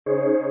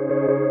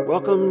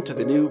Welcome to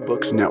the New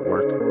Books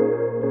Network.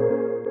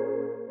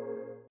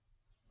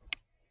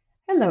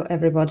 Hello,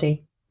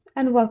 everybody,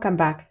 and welcome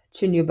back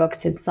to New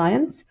Books in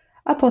Science,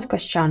 a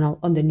podcast channel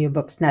on the New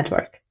Books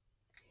Network.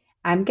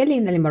 I'm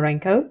Galina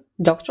Limorenko,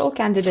 doctoral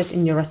candidate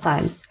in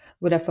neuroscience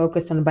with a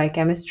focus on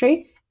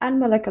biochemistry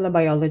and molecular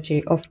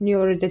biology of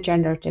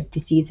neurodegenerative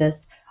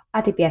diseases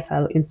at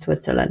EPFL in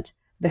Switzerland,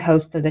 the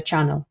host of the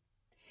channel.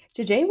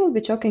 Today we'll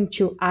be talking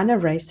to Anna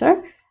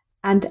Reiser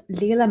and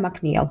Leila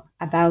McNeill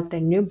about their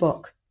new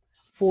book,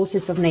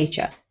 Forces of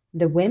Nature: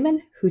 The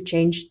Women Who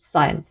Changed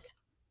Science.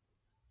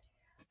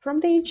 From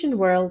the ancient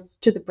world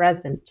to the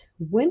present,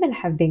 women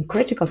have been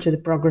critical to the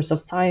progress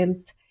of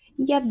science,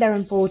 yet their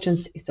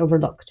importance is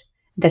overlooked,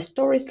 their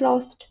stories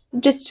lost,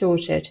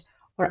 distorted,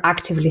 or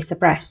actively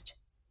suppressed.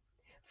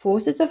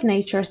 Forces of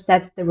Nature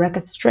sets the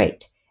record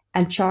straight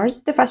and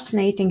charts the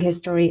fascinating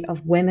history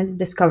of women's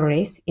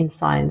discoveries in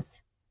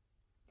science.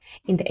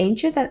 In the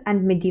ancient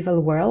and medieval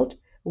world,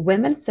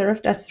 women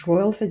served as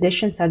royal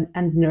physicians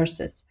and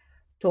nurses,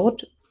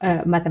 taught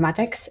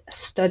mathematics,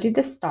 studied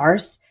the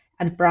stars,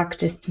 and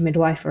practiced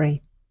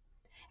midwifery.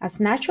 As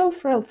natural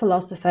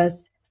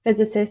philosophers,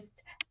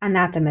 physicists,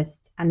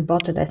 anatomists, and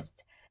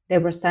botanists, they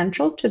were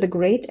central to the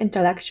great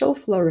intellectual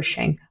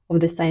flourishing of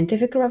the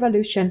scientific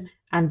revolution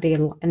and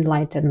the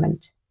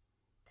Enlightenment.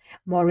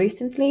 More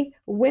recently,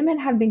 women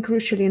have been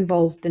crucially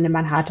involved in the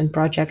Manhattan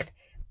Project,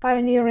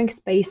 pioneering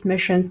space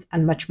missions,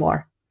 and much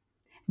more.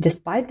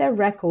 Despite their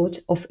record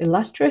of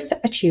illustrious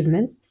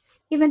achievements,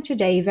 even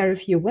today very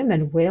few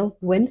women will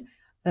win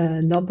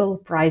Nobel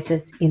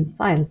Prizes in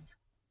science.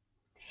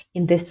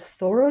 In this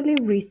thoroughly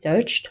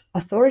researched,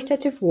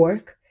 authoritative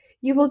work,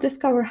 you will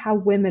discover how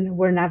women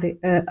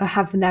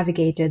have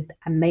navigated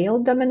a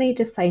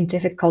male-dominated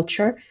scientific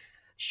culture,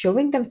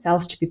 showing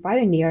themselves to be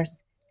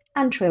pioneers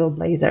and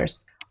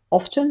trailblazers,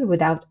 often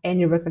without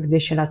any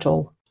recognition at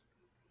all.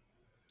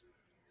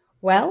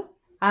 Well,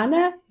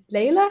 Anna,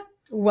 Leila,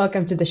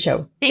 welcome to the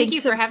show. Thank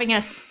you for having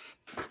us.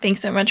 Thanks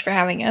so much for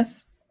having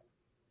us.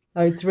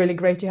 Oh, it's really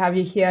great to have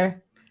you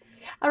here.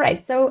 All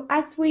right, so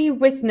as we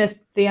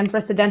witnessed the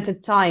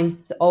unprecedented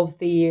times of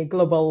the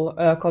global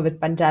COVID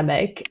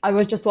pandemic, I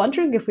was just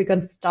wondering if we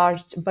can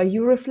start by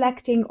you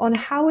reflecting on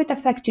how it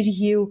affected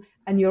you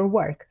and your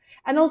work,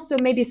 and also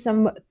maybe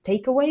some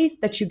takeaways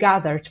that you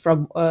gathered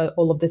from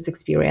all of this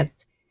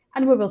experience.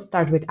 And we will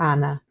start with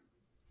Anna.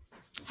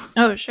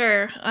 Oh,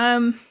 sure.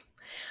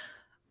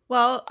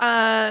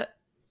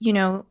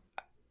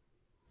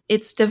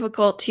 It's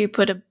difficult to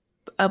put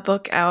a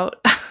book out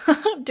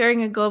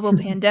during a global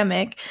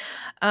pandemic.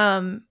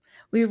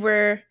 We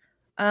were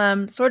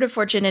sort of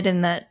fortunate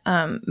in that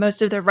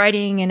most of the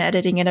writing and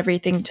editing and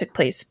everything took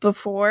place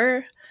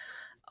before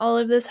all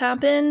of this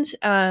happened.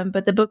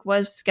 But the book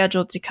was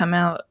scheduled to come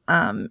out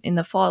in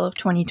the fall of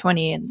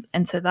 2020.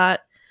 And so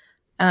that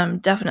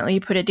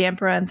definitely put a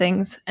damper on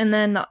things. And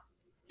then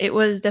it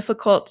was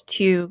difficult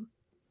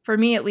for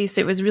me at least,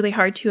 it was really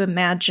hard to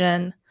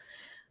imagine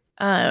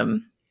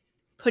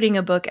putting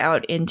a book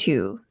out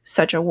into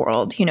such a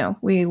world. You know,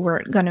 we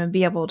weren't going to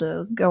be able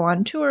to go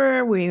on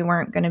tour. We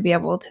weren't going to be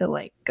able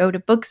to go to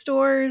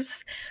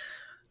bookstores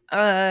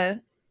to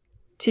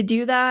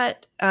do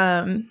that.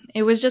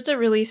 It was just a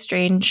really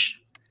strange,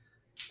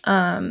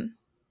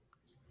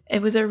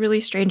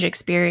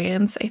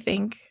 experience, I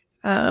think.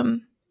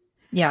 I'm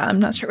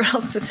not sure what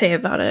else to say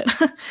about it.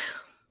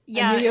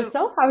 Yeah. And you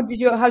yourself, how did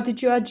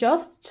you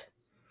adjust?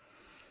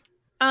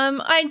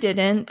 I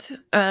didn't.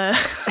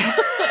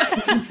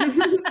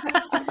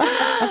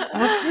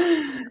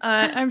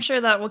 I'm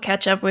sure that will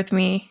catch up with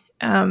me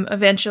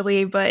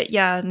eventually, but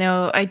yeah,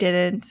 no, I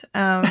didn't.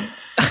 I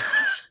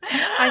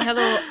had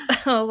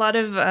a lot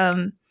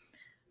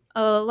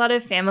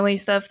of family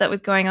stuff that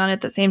was going on at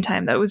the same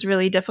time that was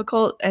really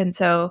difficult, and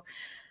so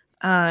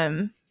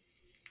I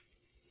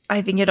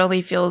think it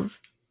only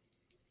feels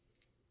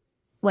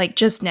like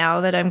just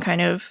now that I'm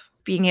kind of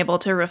being able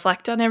to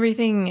reflect on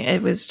everything.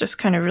 It was just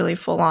kind of really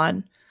full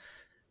on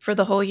for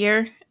the whole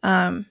year.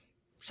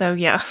 So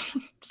yeah.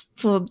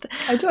 Well,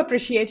 I do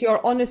appreciate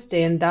your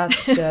honesty in that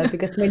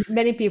because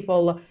many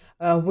people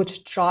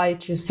would try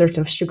to sort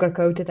of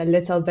sugarcoat it a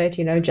little bit,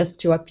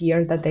 just to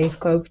appear that they've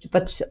coped.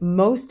 But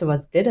most of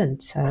us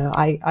didn't.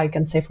 I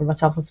can say for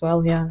myself as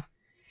well, yeah.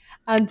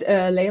 And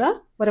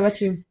Leila, what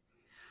about you?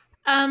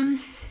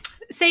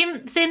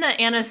 Same that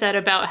Anna said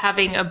about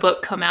having a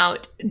book come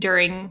out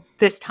during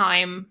this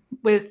time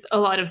with a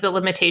lot of the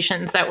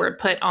limitations that were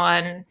put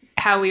on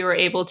how we were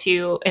able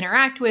to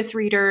interact with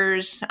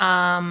readers,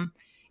 and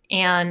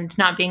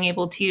not being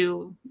able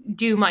to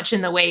do much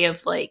in the way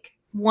of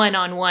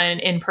one-on-one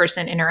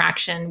in-person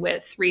interaction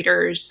with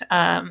readers.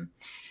 And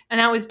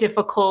that was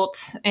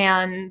difficult.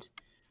 And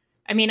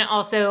I mean,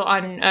 also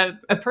on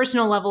a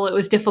personal level, it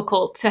was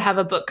difficult to have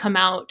a book come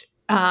out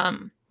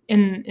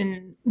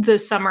in the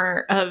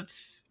summer of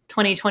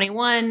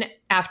 2021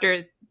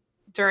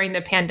 during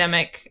the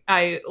pandemic.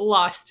 I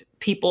lost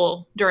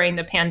people during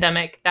the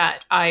pandemic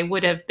that I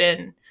would have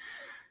been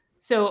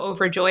so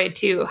overjoyed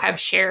to have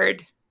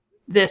shared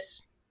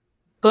this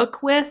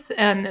book with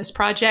and this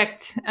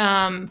project,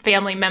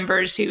 family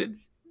members who've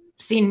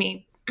seen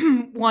me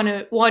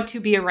want to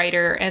be a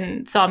writer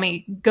and saw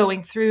me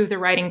going through the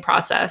writing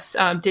process,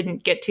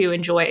 didn't get to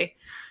enjoy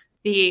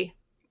the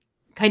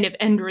kind of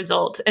end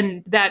result,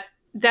 and that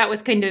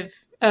was kind of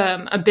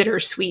a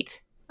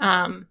bittersweet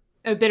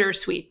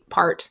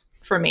part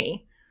for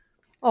me.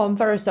 Oh, I'm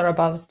very sorry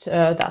about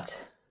that.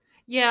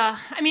 Yeah,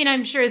 I mean,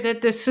 I'm sure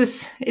that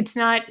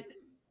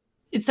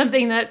it's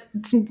something that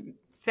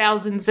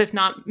thousands, if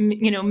not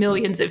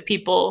millions of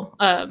people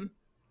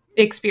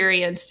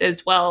experienced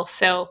as well.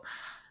 So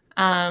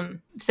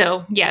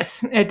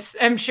yes,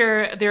 I'm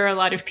sure there are a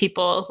lot of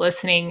people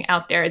listening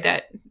out there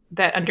that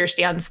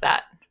understands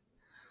that.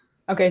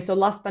 Okay, so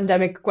last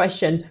pandemic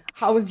question.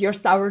 How is your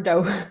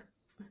sourdough?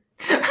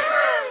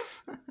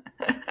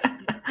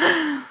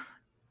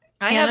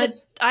 I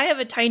have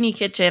a tiny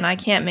kitchen. I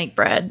can't make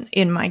bread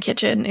in my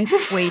kitchen.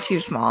 It's way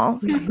too small.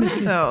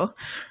 So,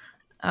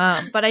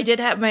 but I did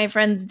have, my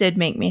friends did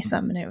make me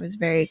some, and it was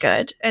very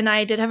good. And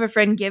I did have a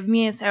friend give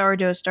me a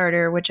sourdough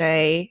starter, which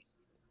I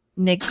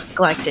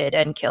neglected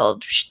and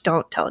killed. Shh,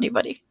 don't tell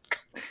anybody.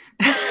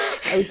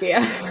 Oh dear.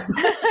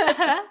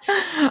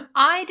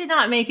 I did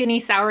not make any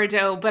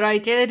sourdough, but I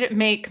did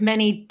make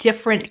many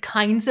different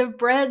kinds of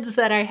breads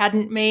that I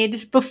hadn't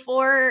made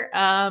before.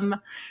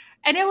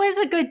 And it was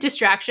a good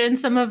distraction.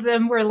 Some of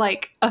them were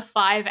like a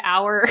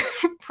 5-hour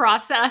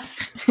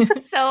process.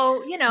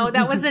 So,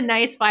 that was a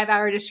nice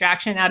 5-hour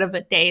distraction out of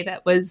a day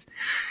that was,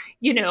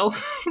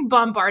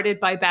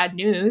 bombarded by bad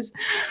news.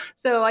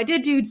 So I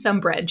did do some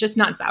bread, just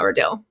not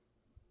sourdough.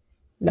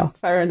 No,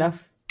 fair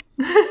enough.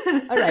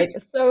 All right.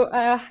 So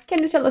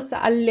can you tell us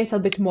a little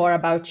bit more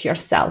about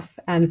yourself?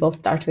 And we'll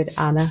start with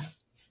Anna.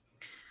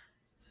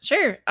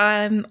 Sure.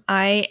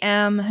 I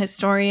am a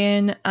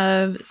historian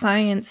of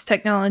science,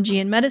 technology,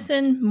 and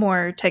medicine,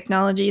 more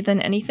technology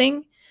than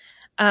anything.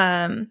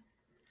 I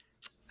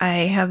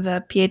have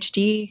a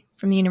PhD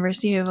from the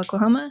University of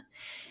Oklahoma,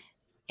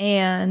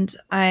 and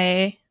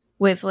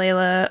with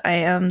Leila, I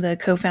am the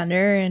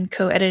co-founder and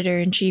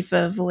co-editor-in-chief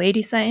of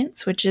Lady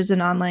Science, which is an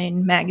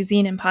online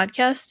magazine and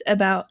podcast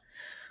about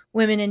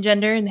women and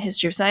gender in the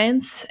history of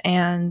science.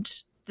 And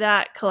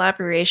that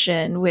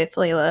collaboration with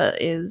Leila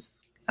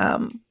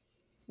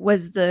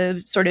was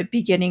the sort of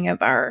beginning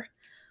of our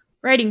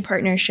writing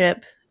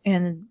partnership,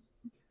 and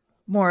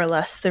more or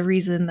less the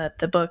reason that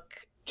the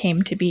book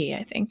came to be,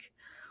 I think.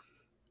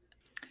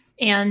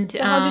 And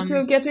so how did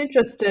you get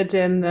interested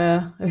in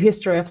the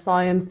history of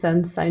science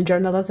and science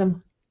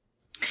journalism?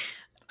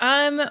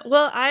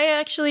 Well,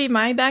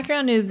 my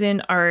background is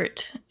in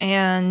art,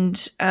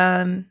 and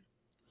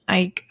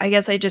I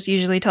guess I just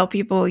usually tell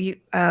people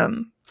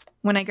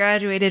when I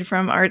graduated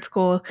from art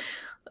school,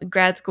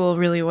 grad school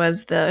really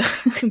was the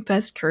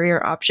best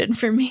career option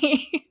for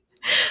me.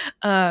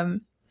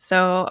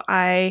 So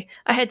I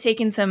had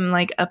taken some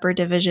like upper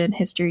division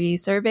history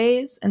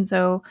surveys, and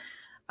so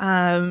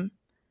I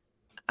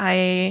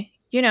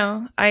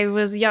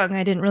was young.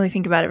 I didn't really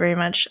think about it very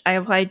much. I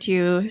applied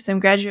to some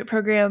graduate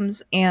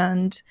programs,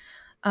 and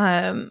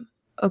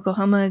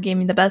Oklahoma gave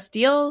me the best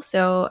deal,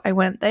 so I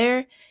went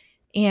there,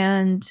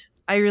 and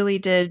I really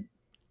did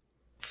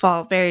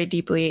fall very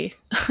deeply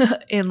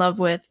in love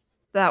with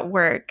that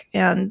work.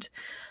 And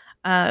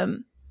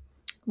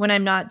when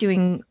I'm not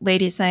doing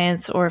lady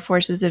science or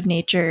forces of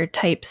nature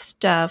type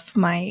stuff,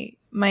 my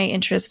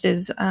interest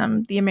is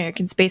the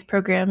American space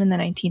program in the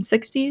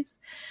 1960s.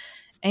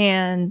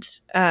 And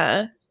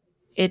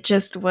it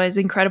just was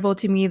incredible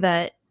to me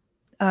that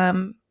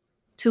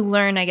to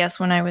learn, I guess,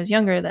 when I was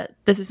younger, that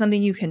this is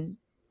something you can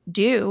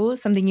do,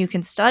 something you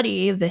can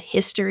study, the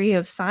history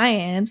of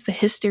science, the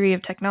history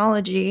of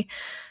technology,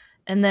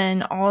 and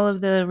then all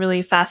of the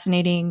really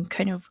fascinating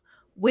kind of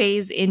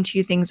ways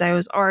into things I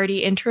was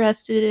already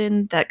interested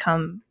in that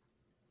come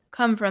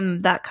from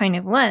that kind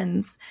of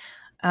lens.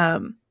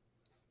 And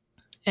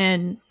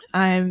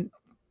I'm,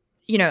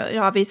 it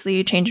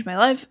obviously changed my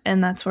life,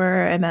 and that's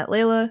where I met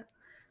Leila.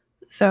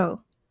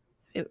 So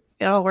it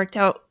all worked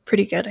out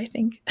pretty good, I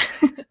think.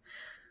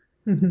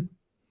 And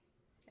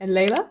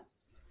Leila?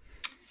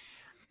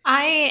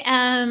 I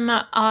am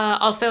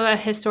also a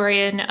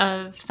historian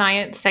of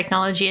science,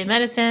 technology, and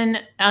medicine.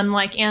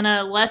 Unlike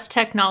Anna, less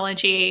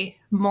technology,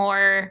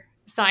 more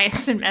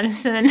science and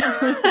medicine. So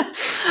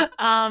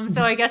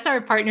I guess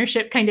our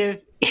partnership kind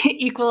of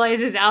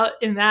equalizes out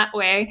in that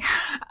way.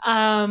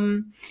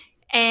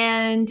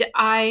 And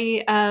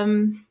I,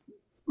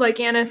 like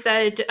Anna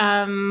said,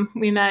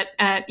 we met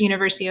at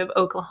University of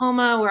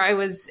Oklahoma, where I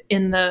was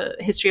in the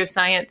history of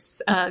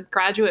science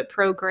graduate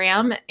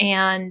program,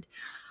 and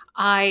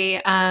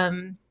I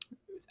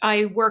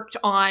worked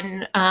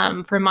on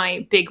for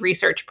my big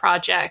research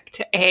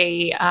project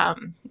a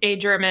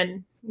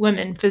German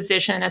woman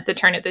physician at the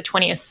turn of the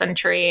 20th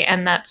century,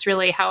 and that's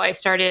really how I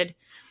started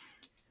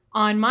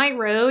on my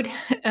road,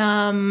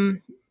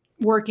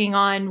 working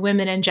on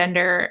women and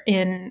gender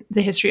in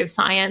the history of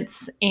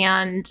science.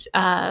 And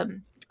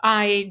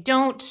I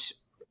don't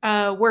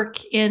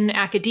work in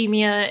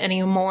academia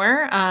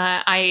anymore.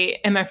 I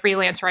am a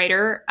freelance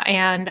writer,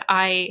 and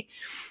I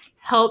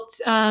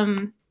helped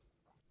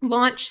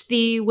launch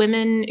the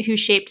Women Who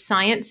Shaped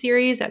Science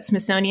series at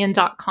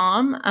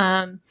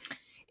Smithsonian.com.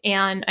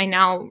 And I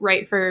now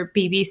write for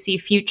BBC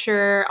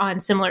Future on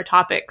similar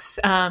topics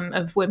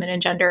of women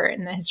and gender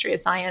in the history of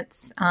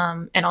science,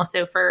 and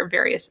also for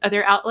various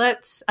other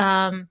outlets,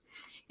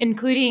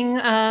 including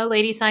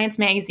Lady Science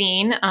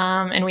Magazine.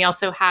 And we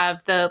also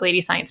have the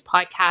Lady Science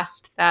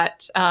podcast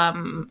that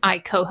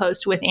I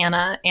co-host with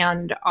Anna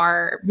and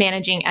our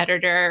managing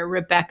editor,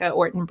 Rebecca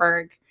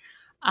Ortenberg.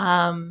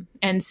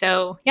 And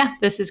so, yeah,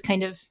 this is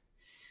kind of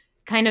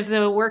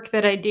the work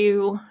that I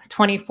do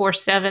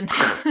 24/7.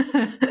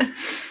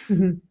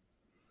 Mm-hmm.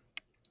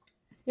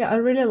 Yeah, I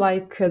really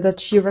like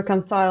that you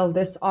reconcile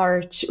this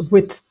art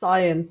with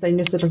science and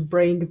you sort of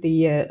bring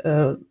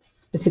the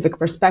specific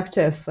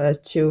perspective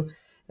to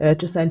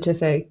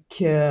scientific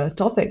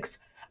topics.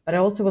 But I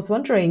also was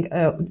wondering,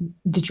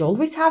 did you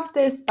always have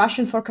this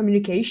passion for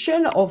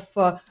communication of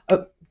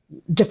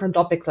different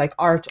topics like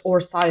art or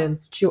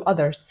science to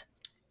others?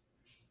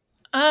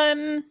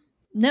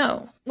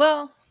 No.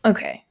 Well,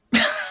 okay.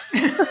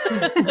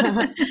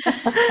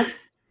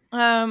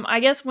 I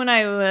guess when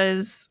I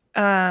was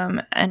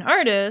an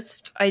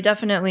artist, I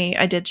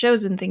did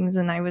shows and things,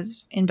 and I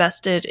was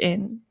invested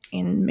in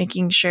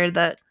making sure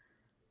that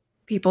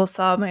people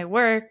saw my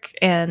work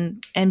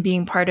and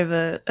being part of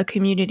a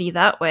community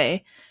that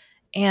way.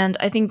 And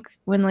I think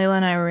when Leila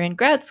and I were in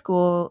grad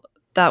school,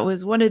 that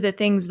was one of the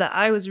things that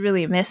I was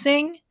really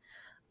missing,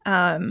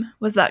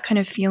 was that kind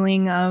of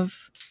feeling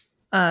of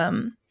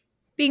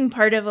being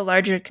part of a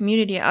larger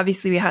community.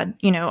 Obviously, we had,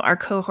 our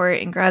cohort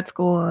in grad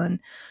school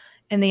and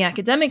the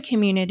academic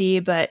community,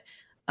 but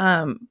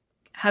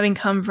having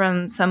come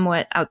from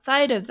somewhat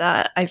outside of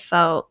that, I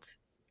felt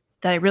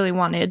that I really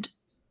wanted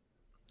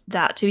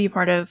that to be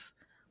part of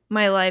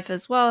my life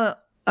as well,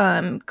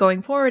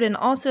 going forward. And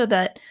also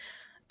that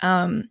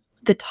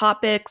the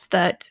topics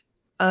that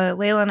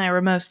Leila and I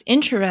were most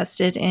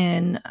interested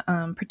in,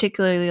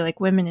 particularly like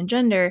women and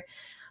gender,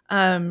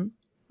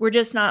 were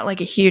just not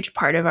like a huge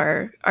part of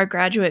our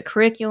graduate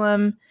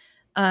curriculum.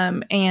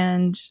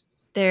 And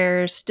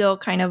they're still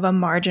kind of a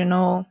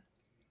marginal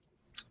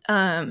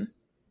kind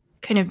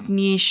of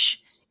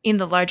niche in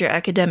the larger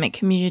academic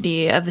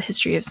community of the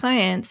history of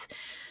science.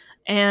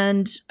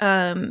 And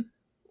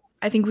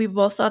I think we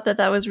both thought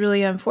that was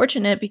really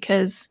unfortunate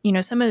because,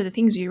 some of the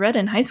things we read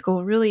in high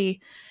school really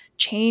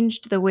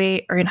changed the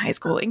way, or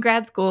in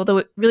grad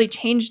school, really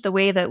changed the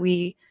way that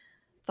we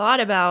thought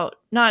about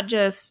not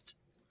just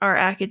our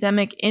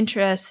academic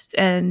interests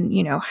and,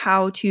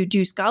 how to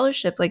do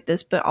scholarship like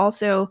this, but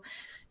also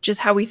just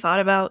how we thought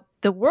about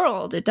the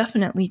world. It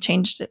definitely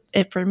changed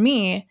it for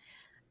me.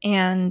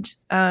 And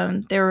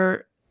there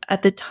were,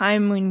 at the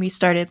time when we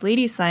started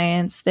Lady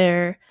Science,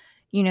 that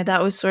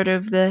was sort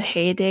of the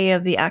heyday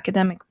of the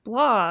academic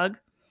blog.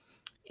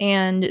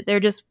 And there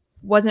just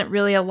wasn't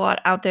really a lot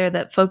out there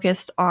that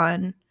focused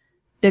on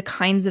the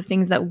kinds of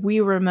things that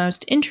we were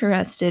most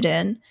interested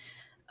in.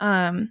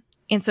 And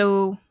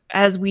so,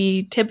 as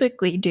we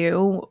typically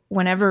do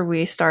whenever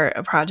we start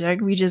a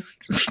project, we just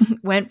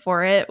went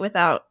for it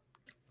without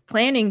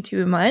planning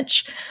too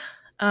much,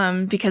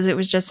 because it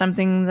was just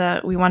something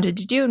that we wanted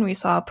to do and we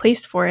saw a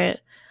place for it.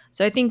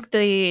 So I think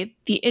the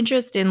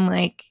interest in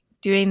like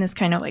doing this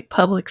kind of like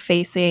public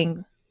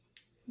facing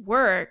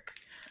work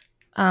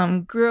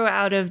grew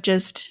out of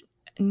just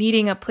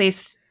needing a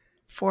place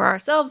for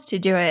ourselves to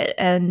do it,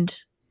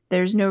 and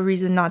there's no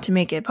reason not to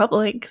make it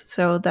public.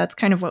 So that's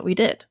kind of what we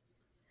did.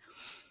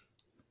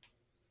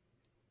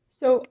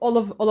 So all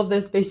of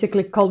this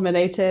basically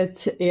culminated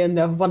in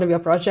one of your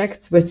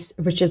projects,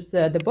 which is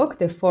the book,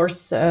 The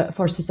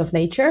Forces of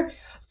Nature.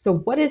 So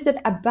what is it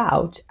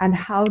about, and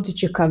how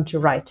did you come to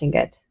writing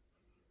it?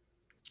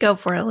 Go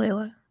for it,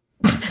 Leila.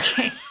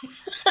 Okay.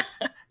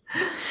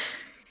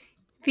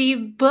 The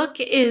book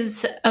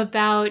is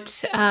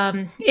about,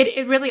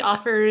 it really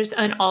offers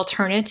an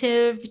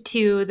alternative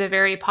to the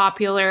very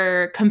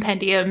popular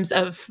compendiums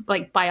of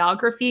like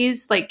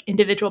biographies, like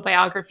individual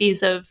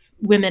biographies of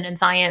women in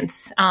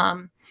science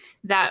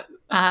that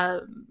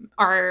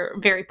are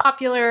very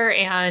popular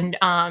and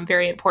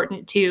very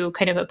important to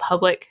kind of a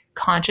public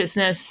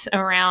consciousness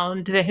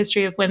around the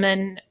history of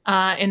women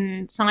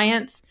in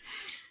science.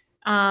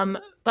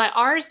 But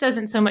ours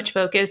doesn't so much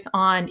focus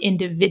on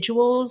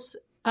individuals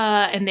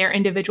and their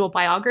individual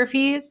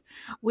biographies.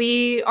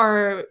 We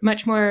are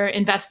much more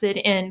invested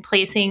in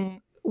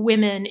placing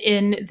women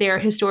in their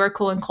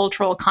historical and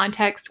cultural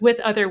context with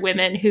other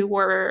women who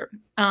were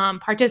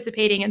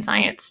participating in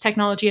science,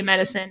 technology, and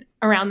medicine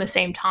around the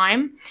same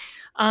time,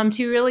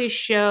 to really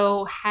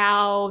show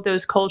how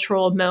those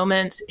cultural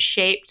moments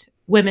shaped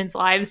women's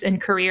lives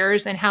and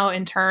careers, and how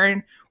in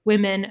turn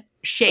women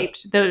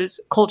shaped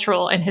those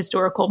cultural and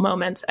historical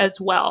moments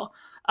as well.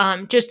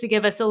 Just to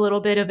give us a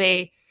little bit of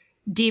a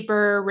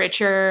deeper,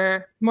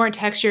 richer, more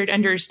textured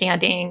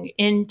understanding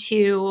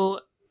into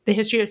the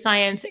history of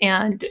science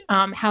and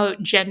how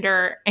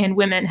gender and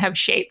women have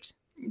shaped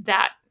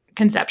that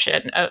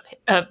conception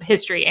of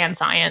history and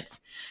science.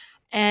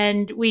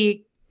 And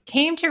we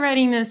came to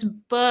writing this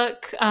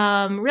book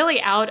really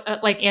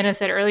out, like Anna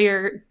said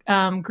earlier,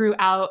 grew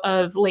out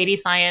of Lady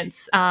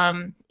Science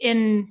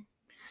in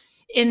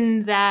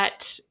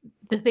that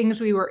the things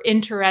we were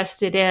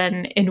interested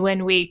in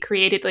when we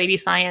created Lady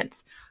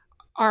Science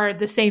are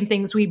the same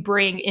things we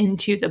bring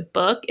into the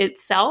book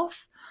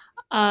itself.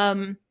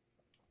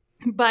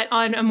 But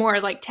on a more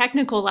like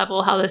technical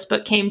level, how this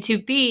book came to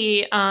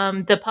be,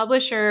 the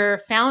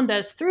publisher found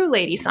us through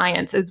Lady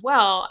Science as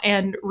well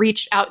and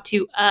reached out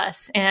to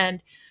us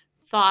and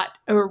thought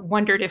or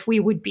wondered if we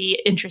would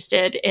be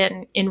interested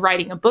in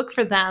writing a book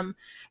for them.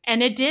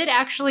 And it did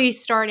actually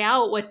start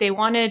out, what they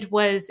wanted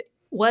was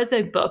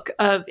a book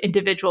of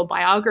individual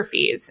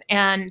biographies.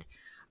 And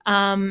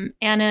Anna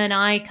and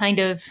I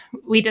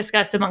we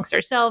discussed amongst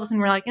ourselves and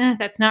we're like,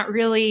 that's not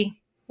really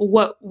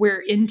what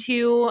we're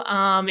into.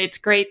 It's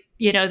great,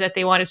 that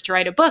they want us to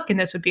write a book and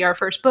this would be our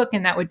first book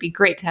and that would be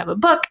great to have a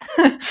book.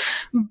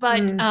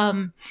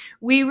 But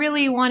we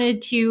really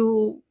wanted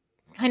to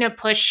kind of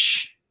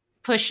push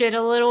it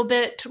a little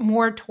bit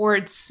more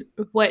towards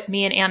what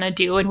me and Anna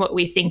do and what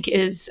we think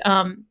is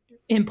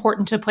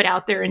important to put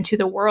out there into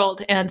the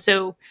world. And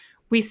so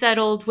we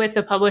settled with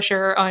the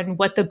publisher on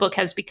what the book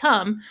has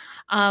become,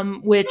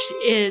 which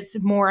is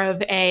more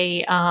of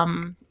a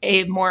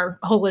more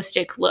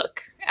holistic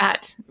look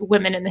at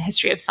women in the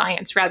history of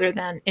science rather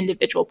than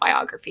individual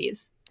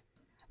biographies.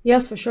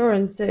 Yes, for sure.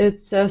 And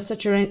it's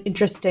such an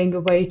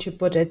interesting way to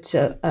put it,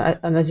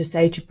 and as you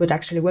say, to put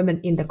actually women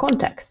in the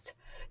context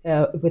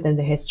within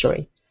the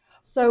history.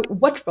 So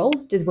what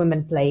roles did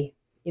women play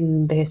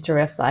in the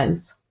history of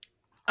science?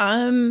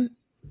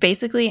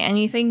 Basically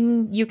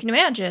anything you can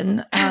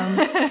imagine.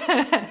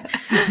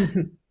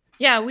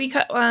 Yeah,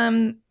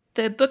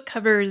 the book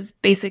covers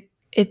it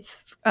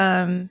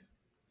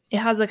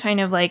has a kind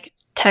of like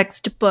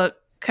textbook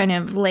kind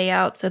of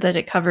layout so that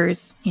it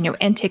covers,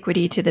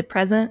 antiquity to the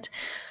present.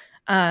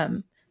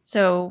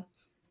 So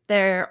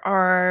there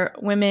are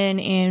women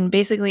in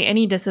basically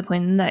any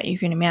discipline that you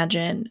can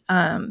imagine.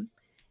 And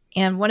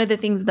one of the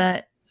things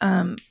that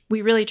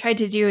we really tried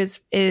to do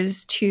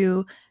is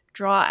to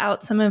draw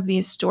out some of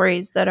these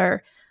stories that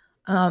are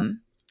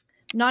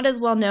not as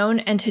well known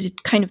and to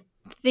kind of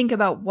think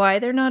about why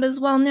they're not as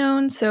well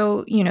known.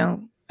 So,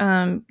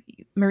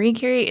 Marie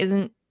Curie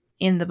isn't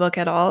in the book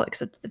at all,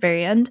 except at the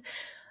very end,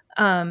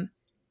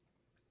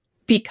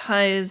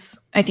 because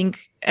I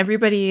think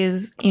everybody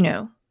is,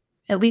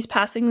 at least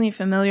passingly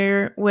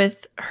familiar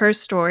with her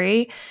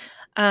story.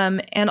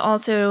 And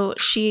also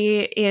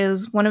she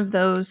is one of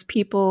those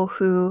people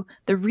who,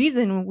 the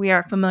reason we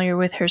are familiar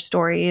with her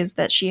story is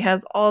that she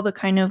has all the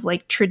kind of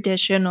like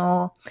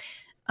traditional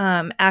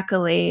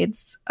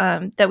accolades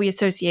that we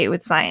associate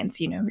with science,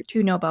 her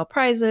 2 Nobel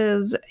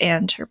Prizes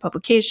and her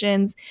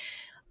publications.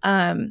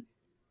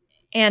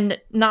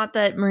 And not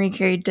that Marie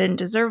Curie didn't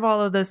deserve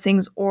all of those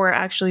things or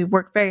actually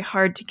work very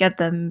hard to get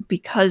them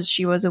because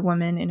she was a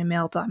woman in a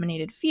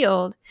male-dominated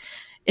field.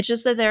 It's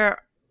just that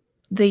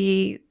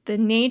the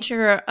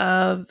nature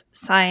of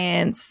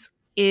science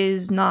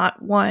is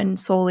not one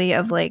solely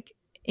of like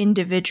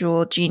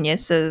individual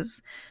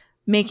geniuses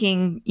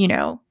making,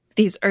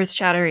 these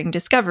earth-shattering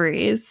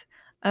discoveries.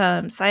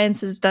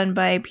 Science is done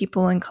by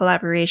people in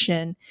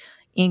collaboration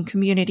in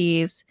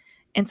communities.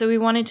 And so we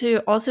wanted to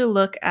also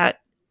look at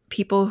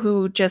people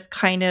who just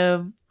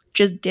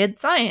did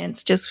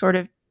science, just sort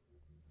of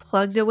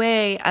plugged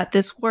away at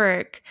this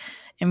work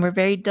and were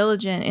very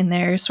diligent in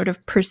their sort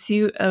of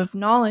pursuit of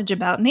knowledge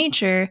about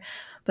nature,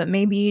 but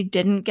maybe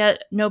didn't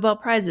get Nobel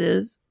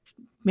Prizes,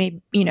 maybe,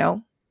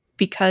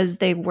 because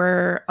they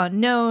were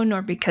unknown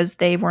or because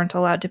they weren't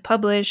allowed to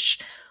publish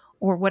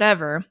or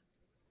whatever.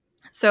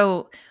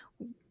 So,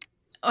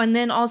 and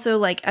then also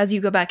like, as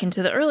you go back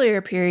into the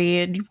earlier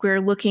period, we're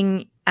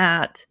looking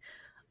at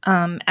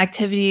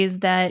activities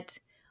that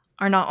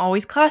are not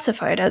always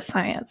classified as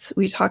science.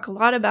 We talk a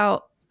lot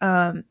about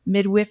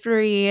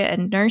midwifery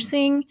and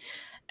nursing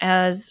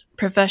as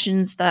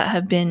professions that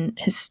have been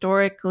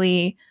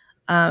historically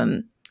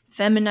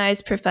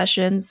feminized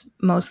professions,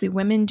 mostly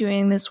women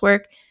doing this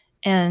work,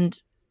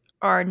 and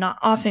are not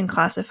often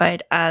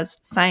classified as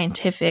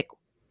scientific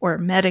or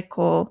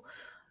medical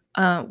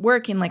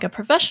work in like a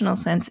professional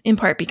sense, in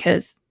part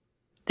because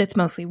it's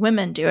mostly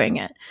women doing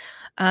it.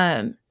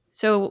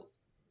 So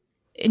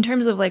in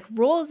terms of like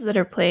roles that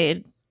are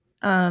played,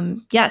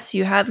 yes,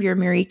 you have your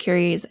Marie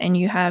Curies and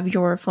you have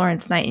your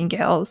Florence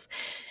Nightingales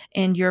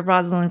and your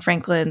Rosalind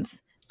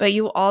Franklins, but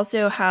you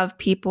also have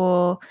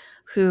people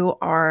who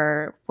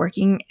are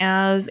working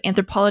as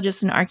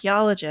anthropologists and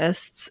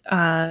archaeologists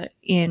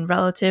in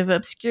relative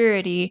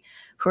obscurity,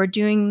 who are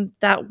doing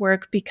that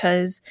work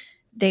because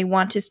they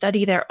want to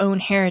study their own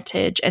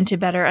heritage and to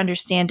better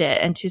understand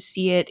it and to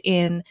see it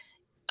in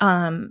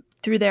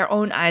through their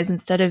own eyes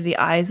instead of the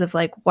eyes of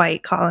like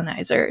white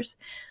colonizers.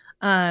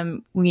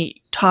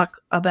 We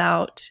talk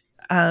about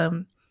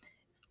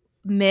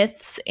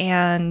myths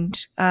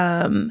and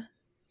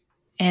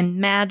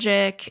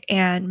magic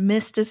and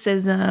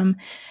mysticism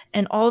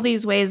and all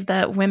these ways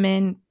that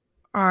women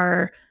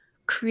are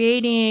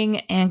creating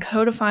and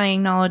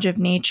codifying knowledge of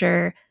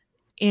nature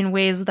in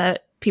ways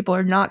that people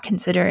are not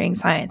considering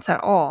science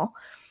at all.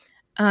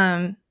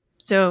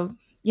 So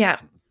yeah,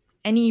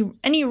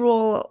 any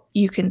role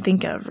you can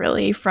think of,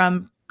 really,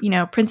 from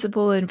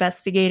principal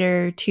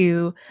investigator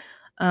to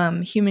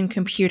human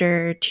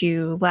computer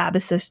to lab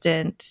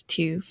assistant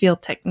to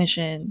field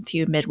technician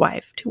to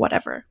midwife to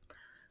whatever.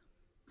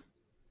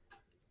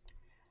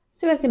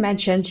 So as you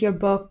mentioned, your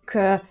book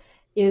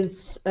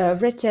is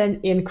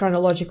written in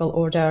chronological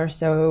order,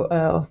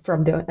 so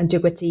from the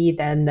antiquity,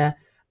 then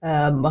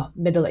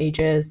Middle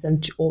Ages,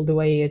 and all the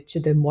way to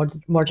the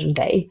modern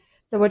day.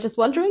 So we're just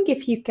wondering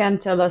if you can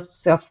tell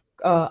us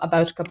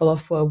about a couple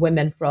of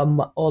women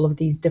from all of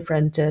these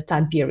different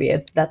time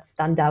periods that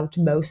stand out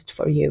most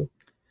for you.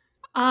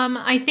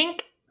 I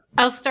think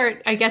I'll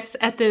start, I guess,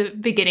 at the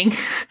beginning.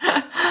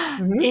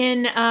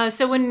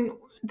 So when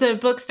the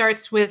book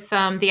starts with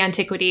the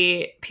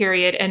antiquity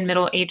period and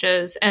Middle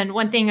Ages, and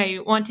one thing I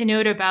want to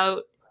note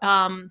about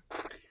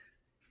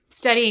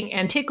studying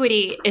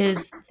antiquity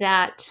is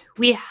that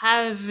we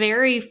have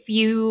very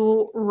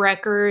few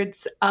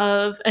records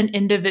of an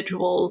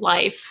individual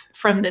life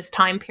from this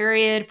time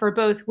period for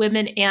both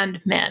women and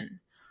men.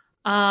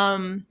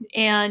 And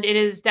it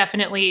is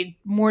definitely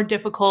more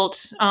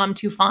difficult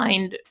to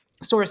find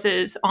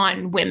sources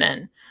on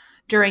women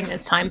during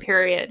this time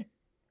period.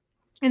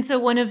 And so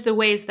one of the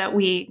ways that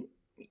we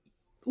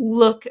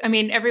look, I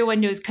mean,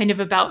 everyone knows kind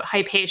of about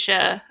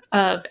Hypatia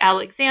of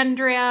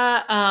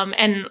Alexandria,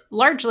 and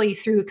largely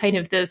through kind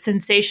of the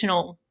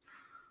sensational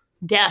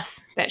death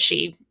that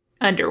she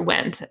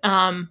underwent.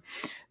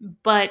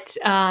 But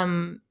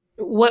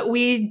what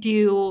we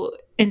do,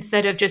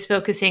 instead of just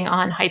focusing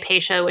on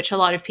Hypatia, which a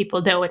lot of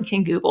people know and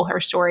can Google her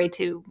story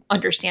to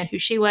understand who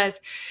she was,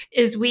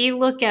 is we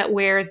look at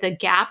where the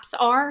gaps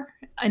are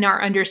in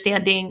our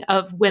understanding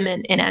of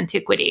women in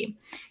antiquity.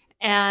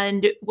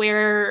 And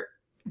where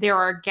there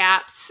are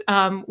gaps,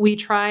 we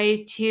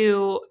try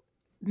to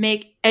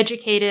make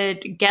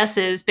educated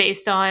guesses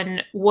based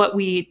on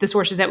the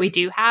sources that we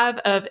do have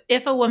of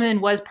if a woman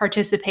was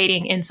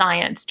participating in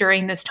science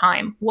during this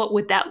time, what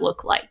would that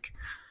look like?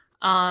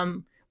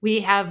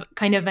 We have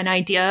kind of an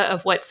idea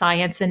of what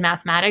science and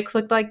mathematics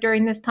looked like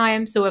during this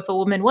time. So if a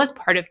woman was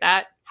part of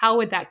that, how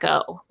would that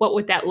go? What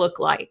would that look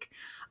like?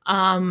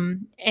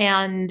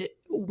 And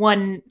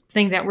one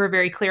thing that we're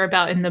very clear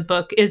about in the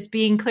book is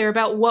being clear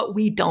about what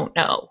we don't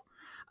know.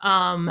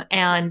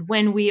 And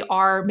when we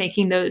are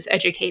making those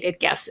educated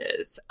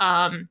guesses.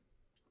 And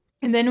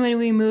then when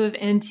we move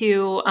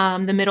into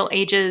the Middle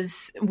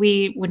Ages,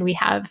 when we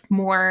have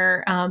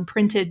more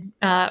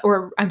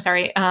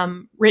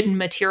written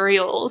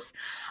materials,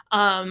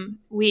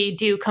 we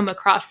do come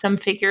across some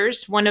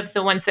figures. One of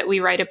the ones that we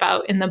write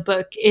about in the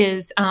book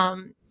is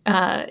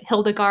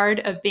Hildegard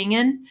of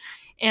Bingen.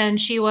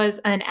 And she was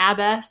an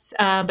abbess,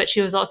 but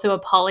she was also a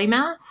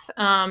polymath.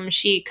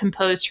 She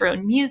composed her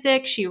own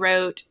music. She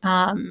wrote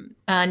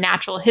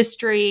natural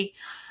history.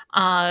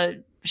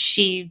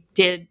 She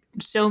did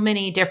so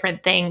many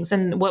different things.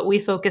 And what we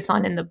focus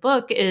on in the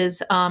book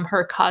is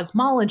her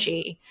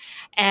cosmology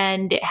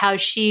and how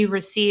she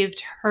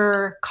received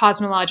her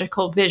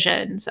cosmological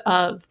visions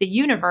of the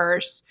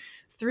universe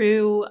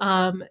through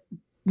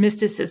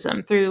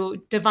mysticism,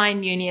 through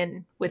divine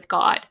union with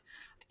God.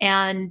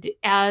 And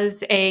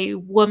as a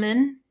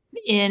woman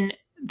in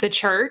the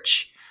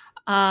church,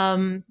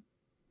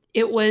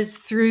 it was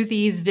through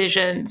these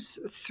visions,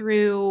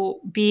 through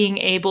being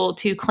able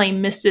to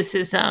claim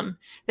mysticism,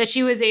 that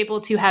she was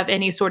able to have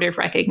any sort of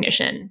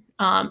recognition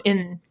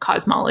in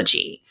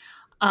cosmology.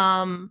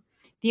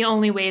 The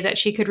only way that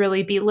she could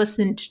really be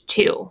listened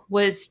to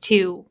was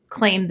to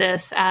claim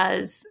this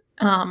as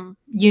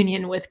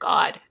union with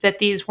God, that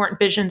these weren't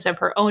visions of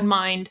her own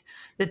mind,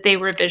 that they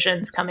were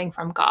visions coming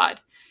from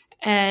God.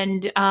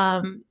 And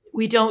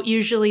we don't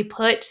usually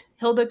put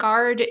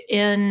Hildegard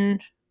in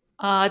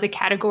the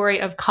category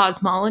of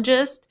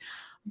cosmologist,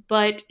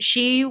 but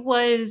she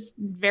was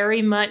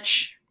very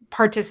much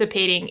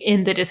participating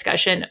in the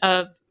discussion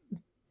of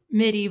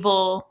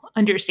medieval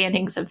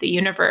understandings of the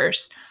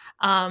universe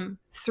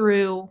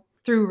through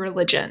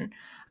religion.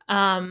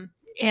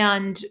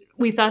 And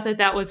we thought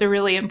that was a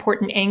really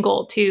important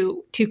angle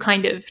to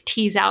kind of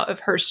tease out of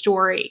her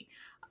story.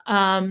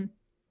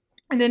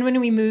 And then when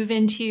we move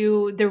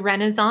into the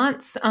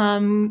Renaissance,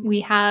 we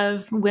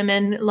have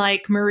women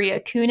like Maria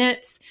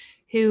Kunitz,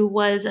 who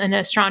was an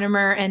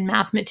astronomer and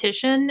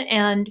mathematician,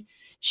 and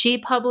she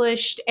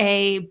published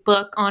a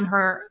book on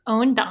her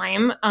own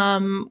dime,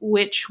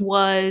 which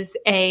was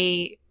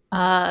a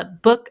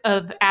book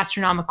of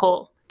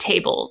astronomical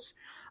tables.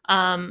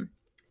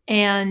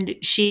 And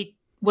she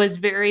was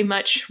very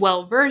much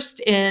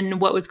well-versed in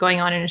what was going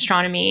on in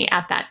astronomy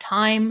at that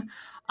time.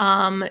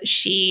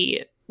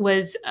 She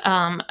was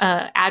an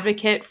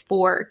advocate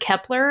for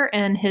Kepler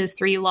and his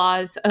 3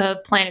 laws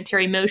of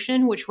planetary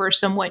motion, which were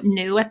somewhat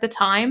new at the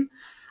time.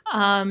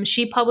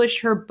 She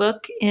published her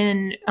book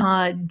in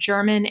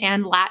German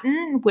and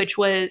Latin, which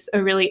was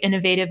a really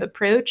innovative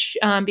approach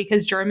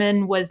because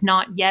German was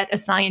not yet a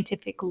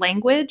scientific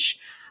language.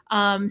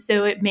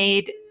 So it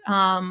made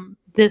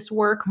this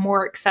work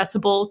more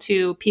accessible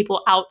to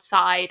people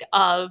outside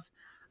of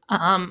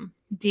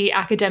the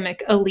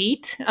academic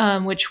elite,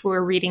 which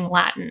were reading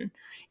Latin.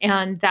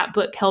 And that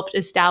book helped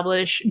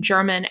establish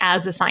German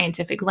as a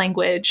scientific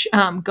language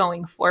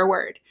going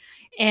forward.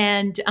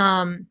 And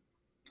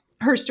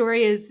her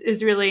story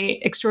is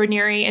really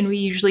extraordinary, and we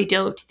usually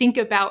don't think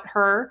about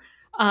her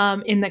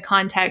in the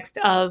context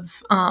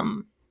of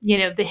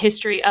the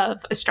history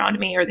of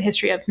astronomy or the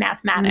history of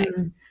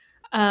mathematics,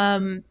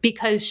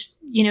 because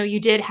you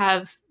did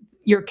have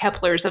your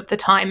Keplers of the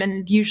time,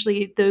 and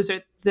usually those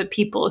are the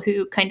people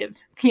who kind of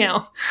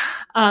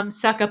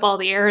suck up all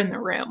the air in the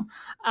room.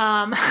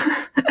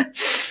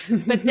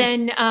 But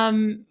then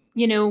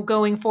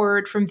going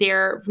forward from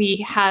there, we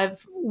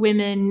have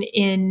women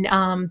in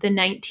the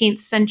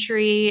 19th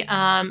century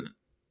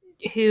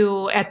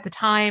who, at the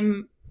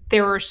time,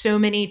 there were so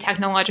many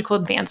technological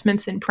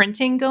advancements in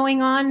printing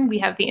going on. We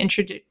have the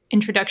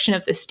introduction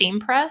of the steam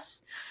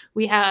press.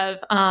 We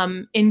have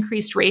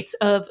increased rates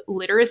of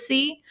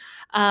literacy.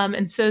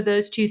 And so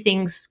those two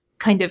things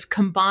kind of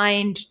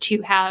combined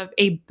to have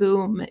a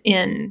boom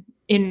in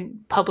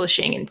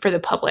publishing and for the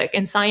public,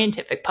 and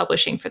scientific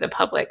publishing for the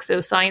public.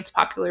 So science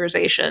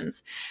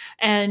popularizations,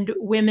 and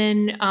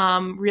women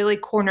really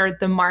cornered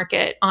the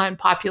market on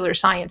popular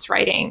science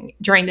writing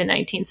during the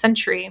 19th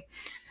century,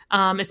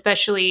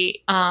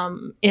 especially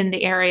in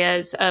the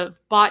areas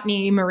of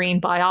botany, marine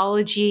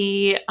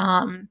biology,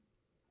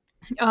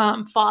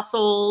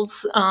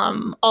 fossils,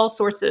 all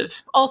sorts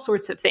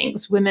of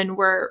things women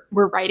were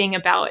writing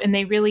about, and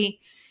they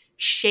really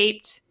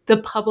shaped the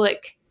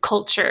public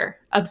culture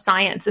of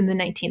science in the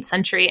 19th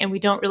century. And we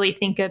don't really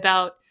think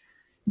about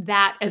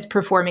that as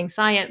performing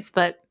science,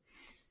 but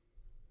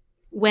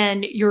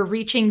when you're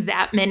reaching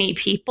that many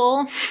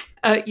people,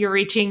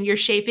 you're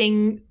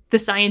shaping the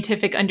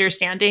scientific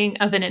understanding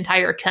of an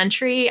entire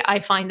country.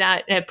 I find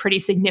that a pretty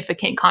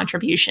significant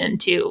contribution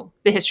to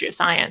the history of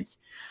science.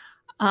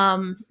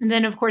 And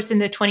then, of course, in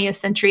the 20th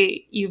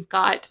century, you've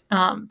got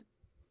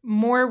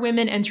more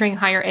women entering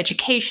higher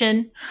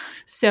education.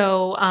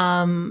 So,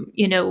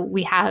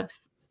 we have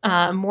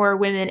more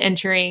women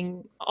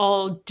entering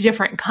all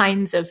different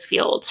kinds of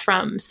fields,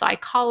 from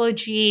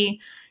psychology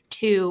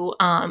to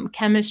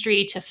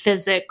chemistry to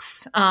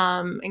physics,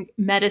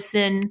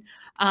 medicine.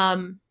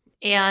 And,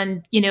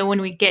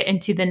 when we get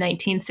into the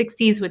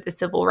 1960s with the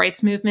civil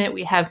rights movement,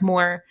 we have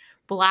more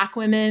Black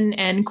women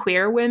and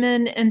queer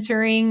women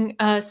entering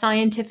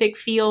scientific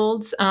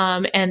fields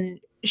and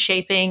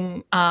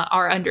shaping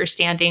our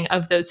understanding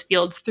of those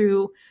fields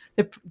through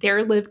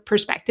their lived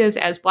perspectives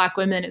as Black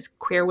women, as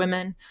queer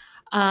women.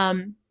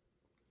 And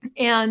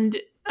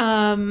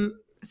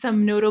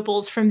some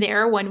notables from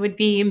there, one would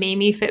be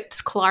Mamie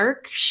Phipps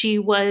Clark. She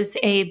was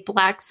a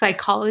Black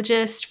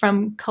psychologist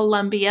from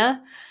Columbia,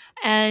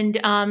 and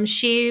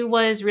she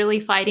was really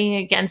fighting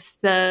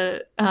against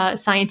the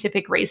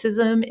scientific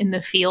racism in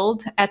the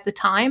field at the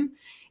time.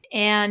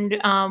 And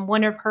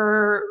one of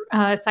her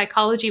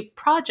psychology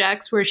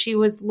projects, where she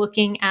was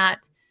looking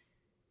at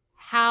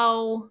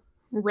how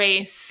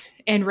race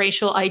and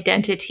racial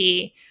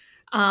identity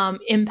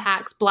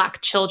impacts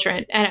Black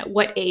children and at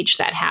what age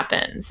that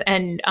happens.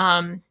 And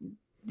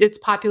it's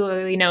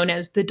popularly known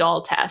as the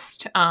doll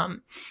test.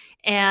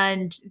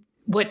 And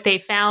what they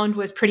found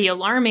was pretty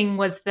alarming,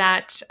 was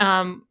that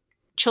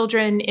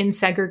children in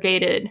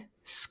segregated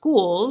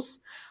schools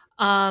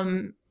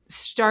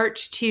start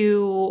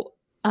to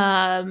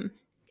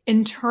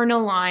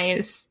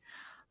internalize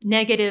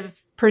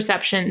negative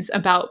perceptions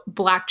about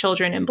Black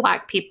children and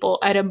Black people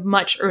at a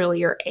much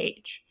earlier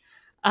age.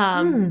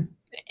 And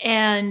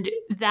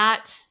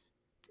that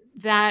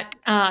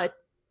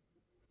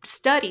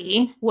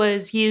study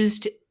was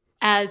used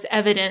as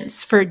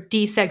evidence for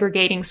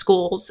desegregating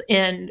schools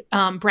in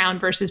Brown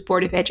versus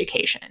Board of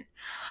Education.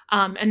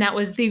 And that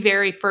was the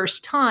very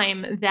first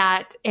time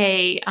that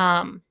a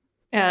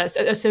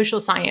social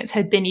science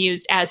had been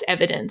used as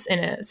evidence in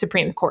a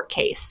Supreme Court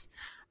case.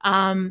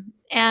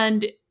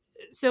 And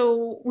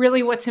so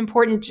really what's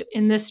important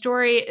in this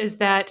story is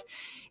that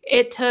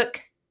it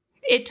took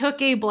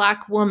a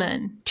Black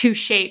woman to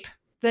shape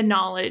the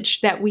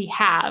knowledge that we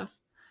have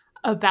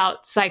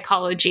about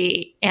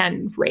psychology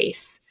and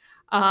race.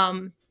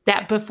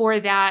 That before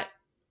that,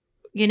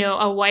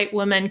 a white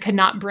woman could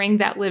not bring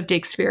that lived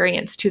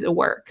experience to the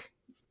work.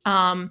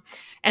 And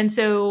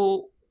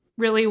so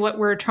really what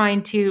we're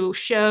trying to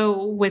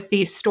show with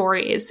these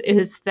stories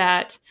is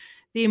that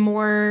the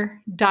more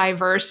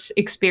diverse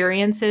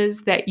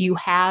experiences that you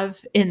have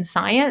in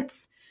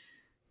science,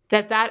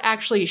 that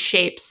actually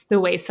shapes the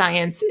way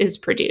science is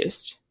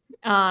produced.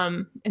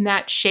 And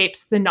that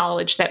shapes the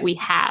knowledge that we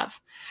have.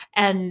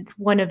 And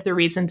one of the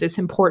reasons it's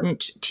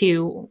important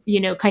to,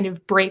 kind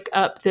of break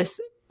up this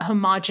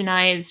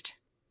homogenized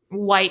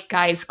white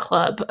guys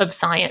club of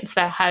science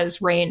that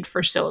has reigned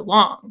for so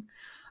long.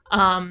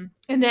 And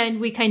then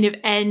we kind of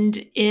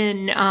end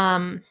in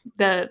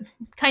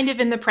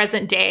the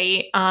present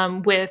day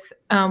with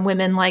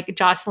women like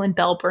Jocelyn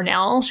Bell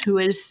Burnell, who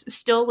is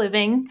still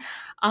living.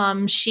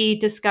 She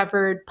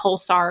discovered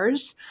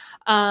pulsars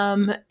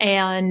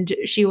and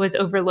she was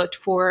overlooked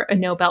for a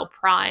Nobel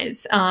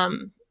Prize.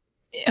 And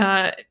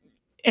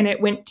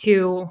it went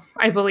to,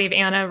 I believe,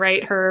 Anna,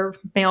 right? Her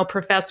male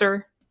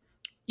professor.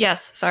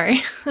 Yes,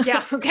 sorry.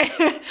 Yeah, okay.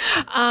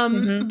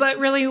 But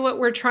really what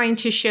we're trying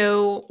to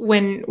show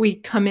when we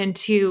come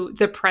into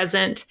the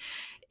present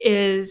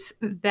is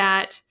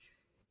that,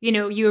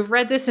 you have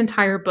read this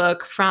entire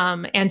book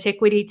from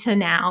antiquity to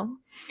now.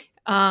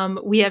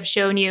 We have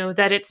shown you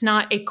that it's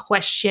not a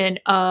question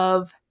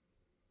of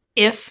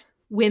if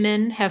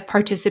women have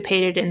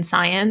participated in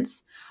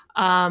science.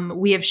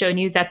 We have shown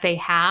you that they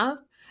have.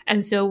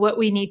 And so, what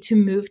we need to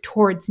move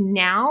towards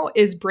now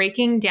is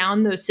breaking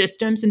down those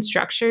systems and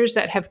structures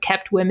that have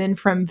kept women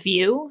from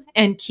view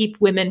and keep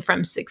women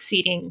from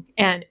succeeding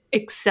and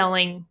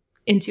excelling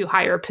into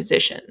higher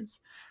positions.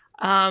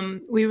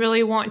 We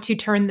really want to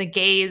turn the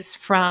gaze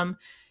from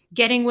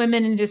getting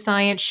women into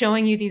science,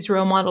 showing you these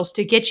role models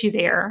to get you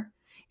there,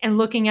 and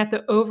looking at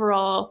the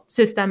overall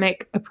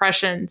systemic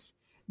oppressions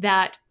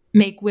that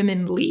make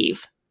women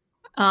leave.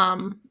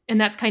 And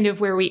that's kind of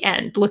where we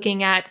end,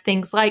 looking at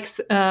things like,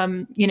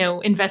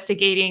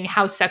 investigating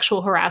how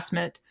sexual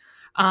harassment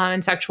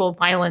and sexual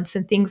violence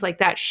and things like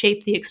that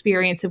shape the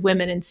experience of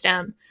women in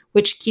STEM,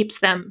 which keeps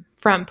them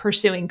from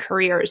pursuing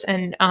careers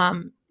and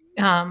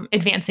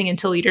advancing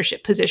into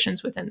leadership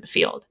positions within the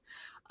field.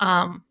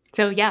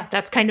 So yeah,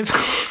 that's kind of,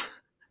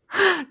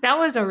 that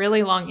was a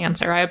really long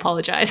answer. I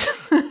apologize.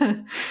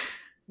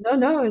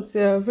 No, it's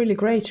really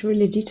great,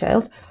 really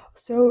detailed.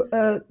 So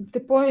the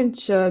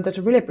point that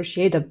I really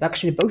appreciate that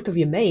actually both of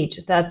you made,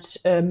 that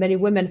many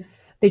women,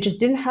 they just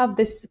didn't have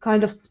this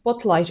kind of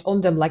spotlight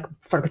on them, like,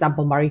 for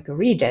example, Marie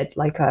Curie did,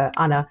 like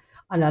Anna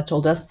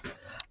told us.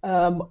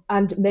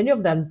 And many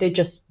of them, they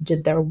just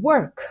did their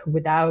work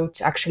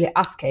without actually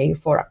asking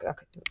for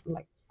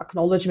like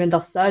acknowledgement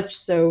as such.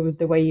 So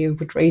the way you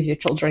would raise your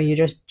children, you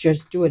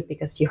just do it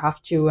because you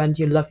have to, and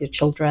you love your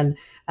children,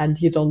 and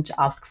you don't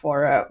ask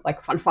for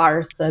like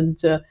fanfares and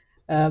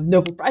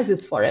Nobel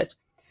Prizes for it.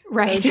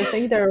 Right. So I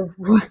think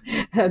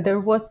there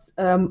was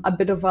a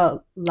bit of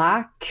a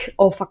lack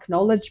of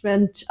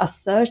acknowledgement as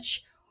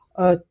such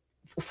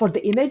for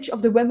the image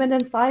of the women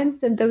in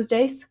science in those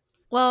days.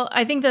 Well,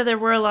 I think that there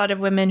were a lot of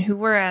women who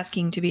were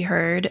asking to be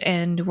heard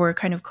and were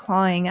kind of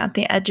clawing at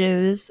the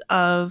edges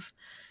of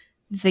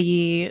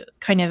the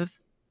kind of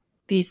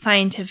the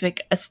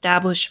scientific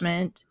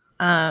establishment.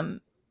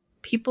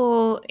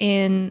 People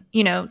in,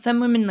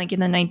 some women like in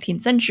the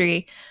 19th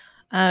century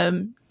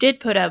did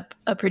put up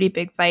a pretty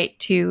big fight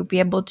to be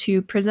able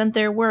to present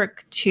their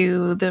work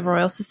to the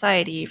Royal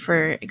Society,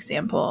 for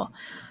example.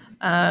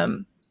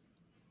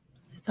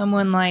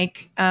 Someone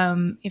like,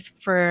 if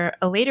for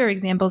a later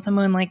example,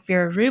 someone like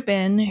Vera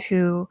Rubin,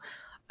 who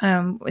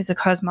was a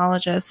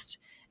cosmologist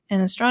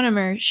and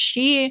astronomer,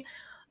 she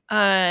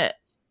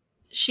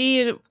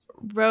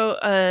wrote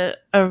a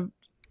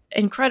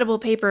incredible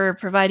paper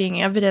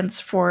providing evidence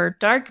for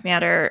dark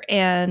matter,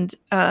 and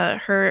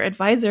her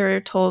advisor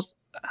told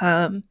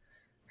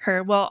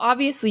her, well,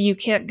 obviously you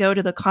can't go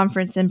to the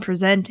conference and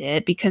present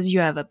it because you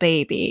have a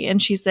baby. And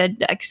she said,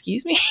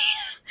 excuse me?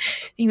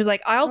 He was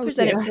like, I'll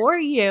present it for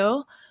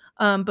you,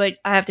 but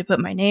I have to put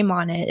my name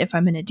on it if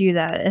I'm going to do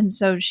that. And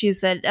so she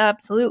said,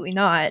 absolutely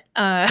not,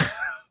 and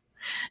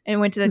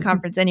went to the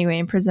conference anyway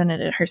and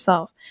presented it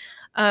herself.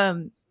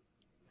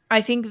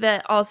 I think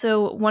that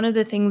also one of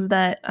the things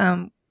that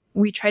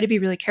we try to be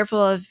really careful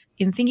of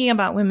in thinking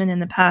about women in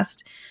the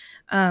past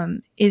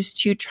is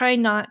to try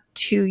not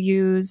to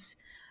use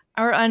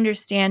our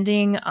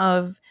understanding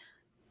of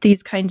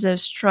these kinds of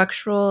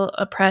structural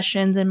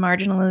oppressions and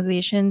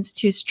marginalizations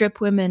to strip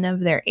women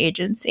of their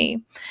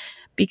agency.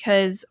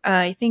 Because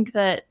I think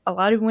that a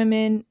lot of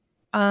women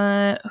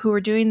who were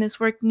doing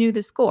this work knew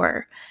the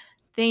score.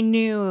 They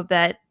knew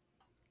that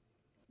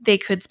they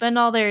could spend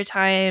all their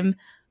time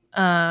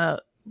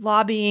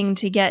lobbying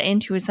to get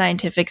into a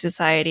scientific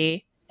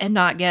society and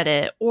not get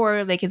it,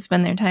 or they could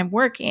spend their time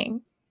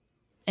working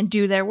and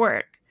do their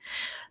work.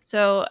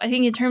 So I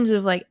think in terms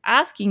of like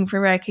asking for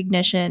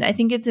recognition, I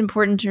think it's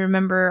important to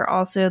remember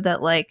also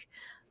that like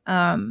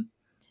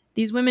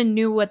these women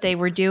knew what they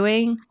were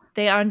doing.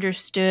 They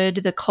understood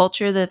the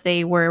culture that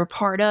they were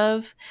part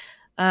of.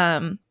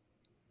 And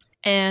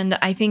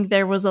I think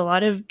there was a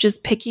lot of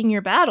just picking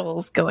your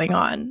battles going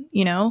on,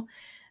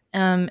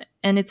 and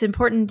it's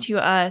important to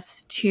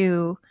us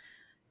to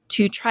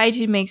try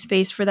to make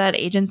space for that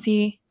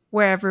agency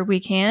wherever we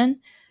can,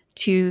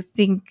 to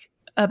think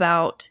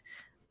about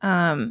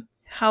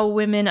how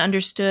women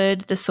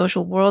understood the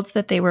social worlds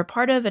that they were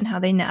part of and how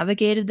they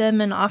navigated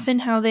them, and often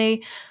how they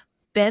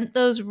bent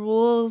those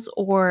rules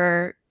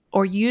or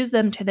used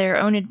them to their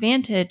own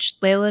advantage.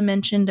 Leila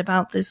mentioned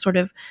about this sort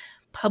of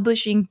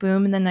publishing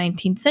boom in the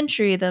 19th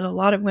century that a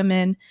lot of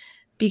women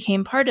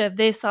became part of.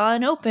 They saw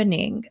an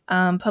opening.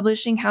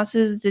 Publishing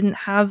houses didn't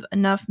have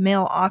enough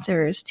male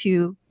authors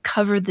to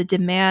cover the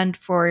demand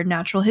for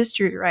natural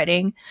history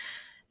writing.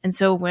 And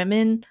so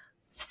women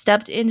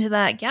stepped into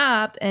that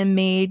gap and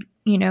made,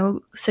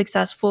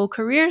 successful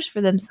careers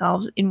for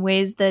themselves in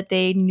ways that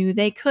they knew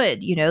they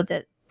could,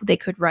 that they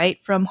could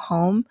write from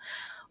home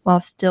while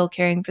still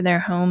caring for their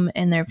home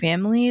and their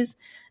families.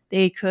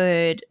 They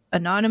could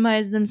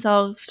anonymize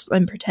themselves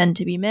and pretend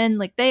to be men.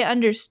 Like, they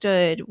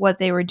understood what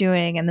they were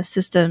doing and the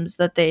systems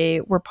that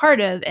they were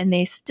part of, and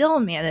they still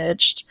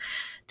managed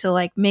to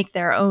like make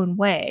their own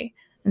way.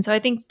 And so I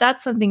think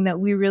that's something that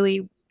we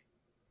really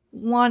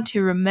want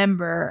to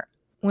remember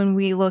when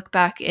we look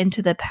back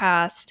into the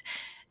past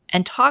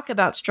and talk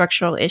about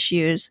structural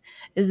issues,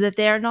 is that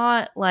they are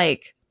not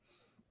like,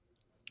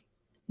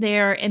 they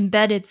are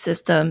embedded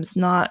systems,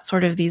 not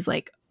sort of these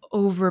like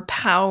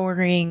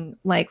overpowering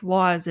like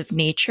laws of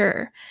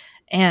nature.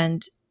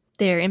 And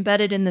they're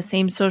embedded in the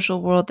same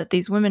social world that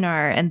these women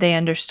are, and they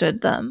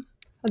understood them.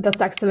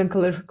 That's excellent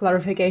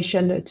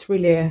clarification. It's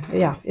really,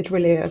 it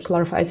really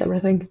clarifies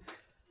everything.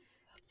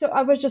 So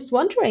I was just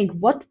wondering,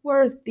 what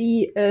were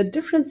the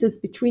differences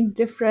between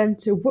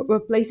different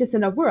places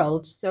in the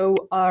world? So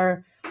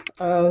are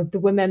the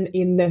women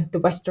in the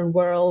Western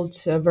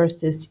world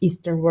versus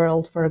Eastern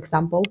world, for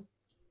example?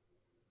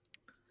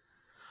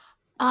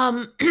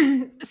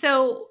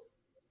 So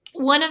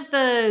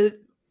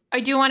I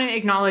do want to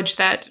acknowledge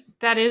that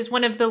is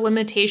one of the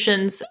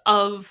limitations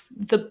of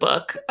the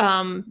book,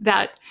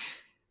 that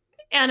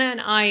Anna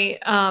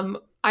and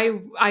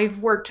I've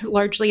worked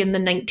largely in the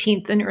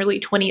 19th and early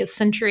 20th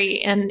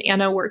century, and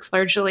Anna works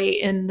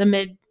largely in the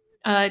mid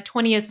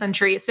 20th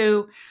century,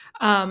 so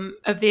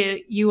of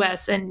the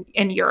US and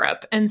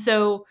Europe. And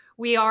so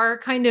we are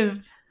kind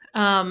of,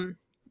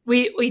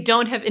 we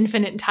don't have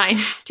infinite time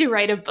to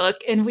write a book,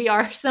 and we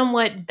are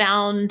somewhat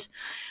bound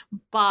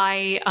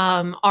by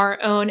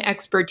our own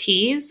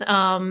expertise.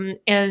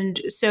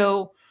 And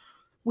so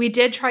we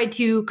did try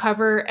to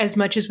cover as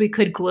much as we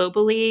could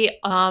globally,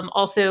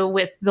 also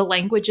with the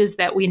languages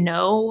that we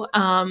know.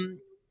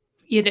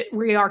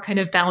 We are kind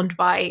of bound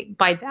by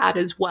that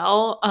as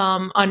well,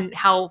 on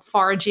how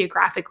far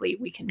geographically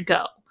we can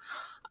go.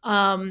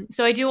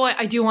 So I do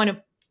want to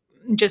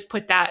just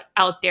put that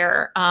out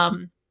there,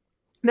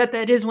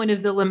 that is one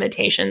of the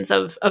limitations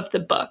of the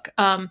book.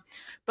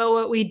 But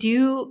what we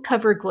do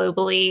cover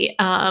globally,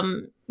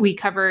 we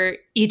cover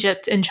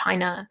Egypt and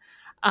China.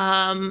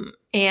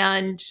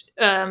 And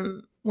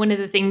one of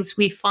the things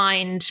we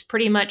find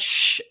pretty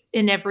much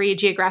in every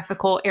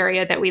geographical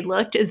area that we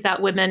looked is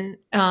that women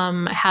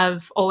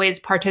have always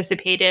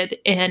participated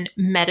in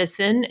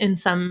medicine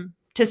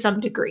to some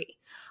degree.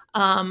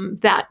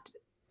 That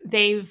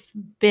they've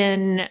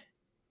been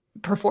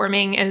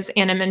performing, as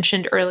Anna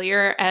mentioned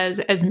earlier,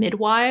 as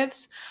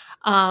midwives.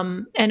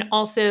 And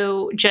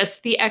also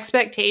just the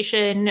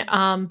expectation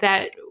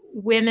that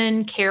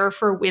women care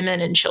for women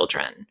and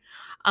children.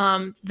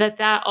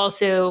 That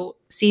also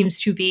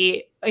seems to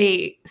be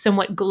a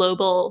somewhat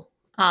global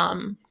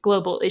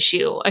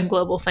issue and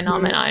global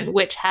phenomenon,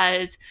 which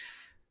has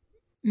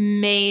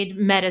made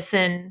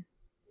medicine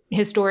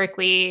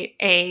historically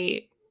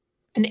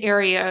an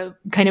area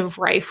kind of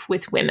rife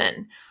with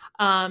women.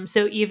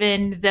 So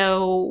even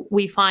though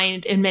we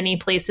find in many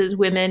places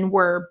women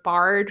were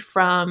barred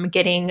from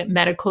getting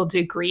medical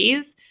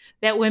degrees,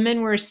 that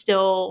women were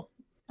still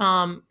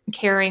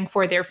caring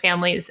for their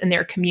families and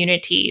their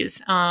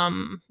communities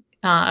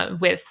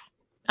with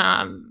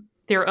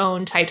their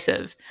own types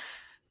of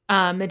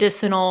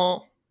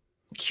medicinal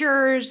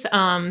cures,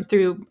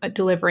 through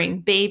delivering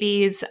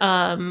babies,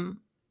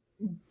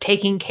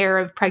 taking care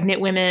of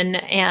pregnant women,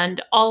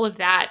 and all of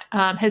that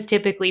has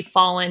typically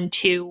fallen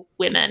to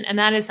women. And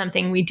that is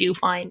something we do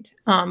find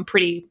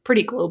pretty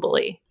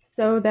globally.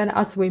 So then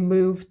as we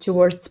move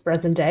towards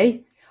present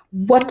day,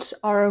 what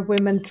are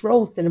women's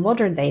roles in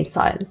modern day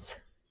science?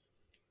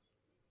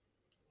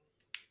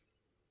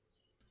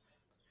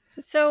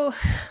 So,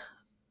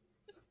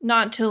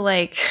 not to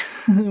like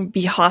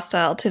be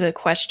hostile to the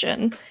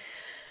question,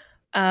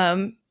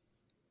 I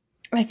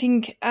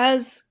think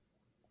as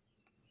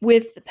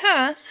with the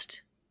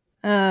past,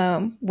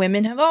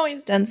 women have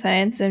always done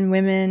science, and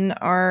women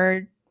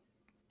are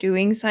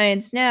doing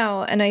science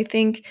now. And I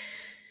think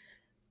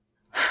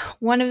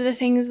one of the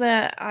things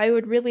that I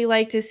would really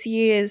like to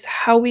see is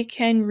how we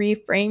can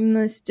reframe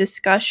this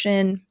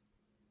discussion,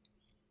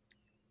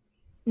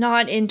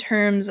 not in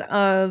terms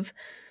of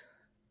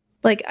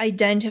like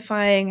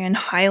identifying and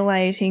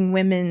highlighting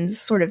women's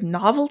sort of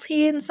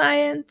novelty in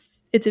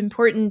science. It's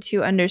important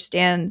to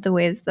understand the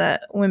ways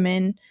that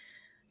women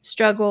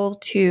struggle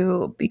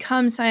to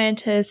become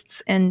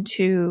scientists and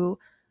to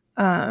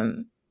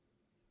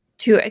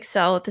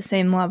excel at the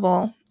same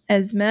level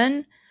as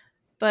men.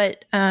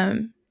 But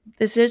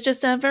this is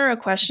just never a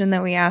question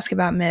that we ask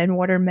about men.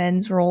 What are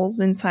men's roles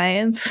in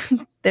science?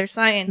 They're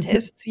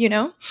scientists, you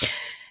know?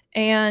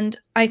 And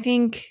I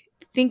think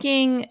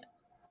thinking,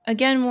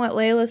 again, what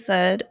Leila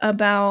said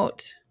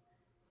about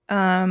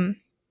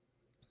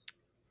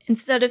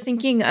instead of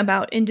thinking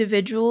about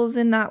individuals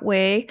in that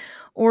way,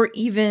 or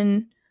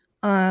even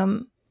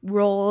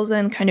roles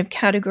and kind of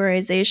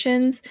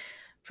categorizations,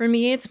 for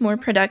me, it's more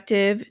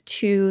productive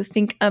to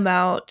think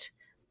about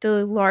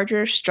the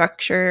larger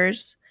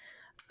structures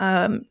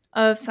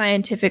of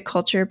scientific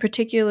culture,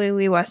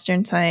 particularly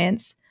Western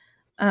science,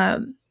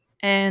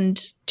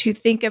 and to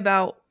think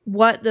about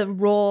what the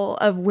role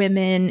of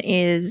women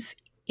is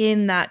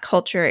in that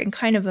culture in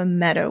kind of a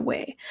meta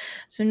way.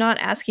 So not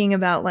asking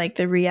about like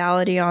the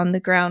reality on the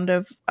ground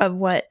of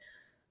what,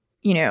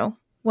 you know,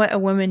 what a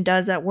woman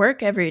does at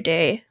work every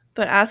day,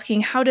 but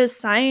asking how does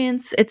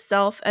science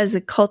itself as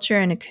a culture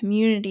and a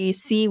community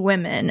see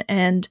women,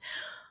 and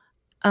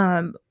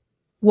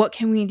what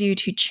can we do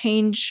to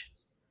change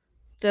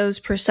those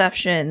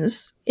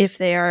perceptions if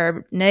they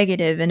are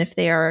negative, and if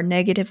they are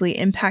negatively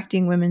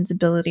impacting women's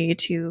ability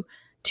to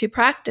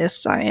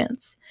practice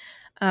science.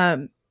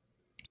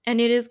 And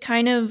it is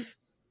kind of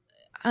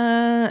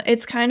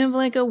it's kind of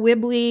like a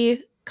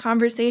wibbly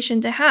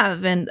conversation to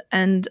have,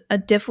 and a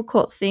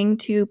difficult thing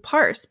to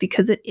parse,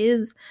 because it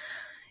is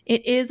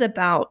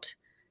about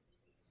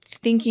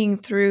thinking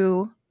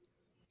through,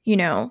 you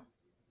know,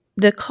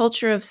 the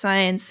culture of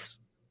science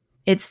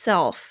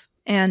itself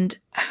and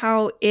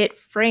how it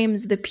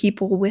frames the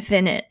people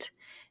within it,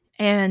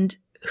 and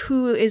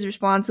who is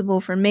responsible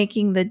for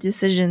making the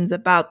decisions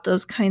about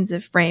those kinds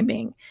of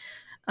framing.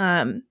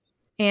 And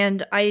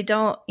I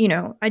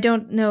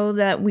don't know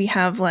that we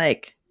have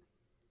like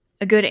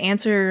a good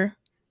answer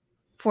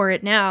for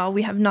it now.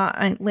 We have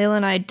not. Leila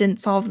and I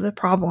didn't solve the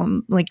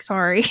problem. Like,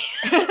 sorry.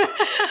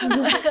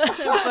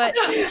 But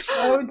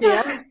oh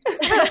dear.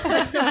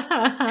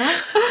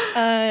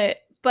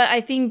 But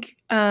I think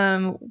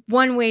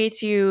one way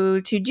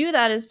to do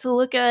that is to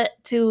look at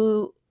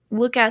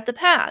the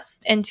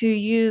past, and to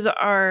use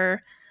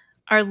our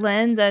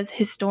lens as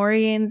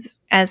historians,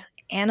 as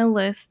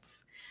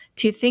analysts,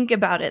 to think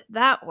about it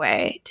that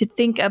way, to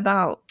think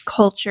about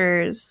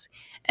cultures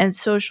and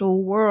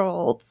social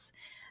worlds,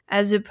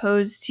 as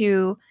opposed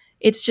to,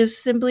 it's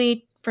just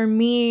simply, for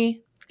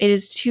me, it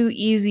is too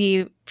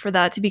easy for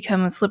that to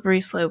become a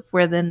slippery slope,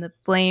 where then the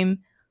blame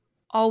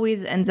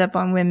always ends up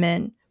on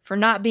women for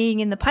not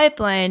being in the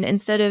pipeline,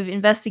 instead of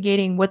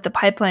investigating what the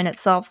pipeline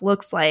itself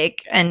looks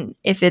like, and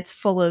if it's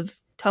full of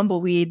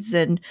tumbleweeds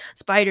and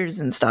spiders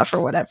and stuff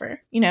or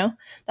whatever. You know,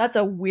 that's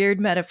a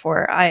weird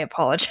metaphor. I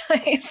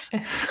apologize.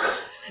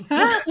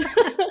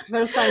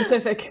 Very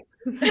scientific.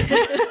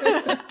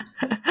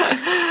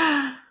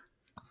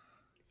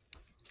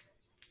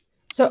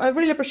 So I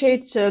really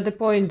appreciate the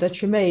point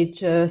that you made.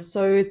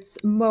 So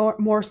it's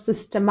more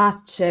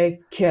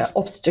systematic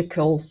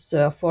obstacles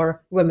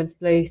for women's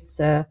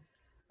place,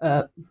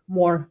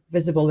 more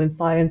visible in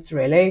science,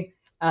 really.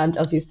 And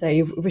as you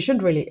say, we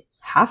should really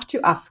have to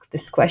ask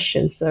this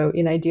question. So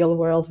in ideal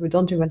world, we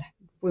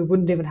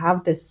wouldn't even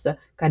have this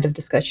kind of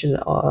discussion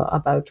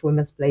about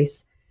women's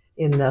place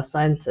in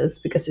sciences,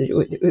 because it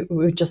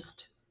would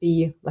just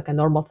be like a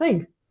normal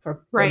thing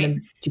for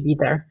women to be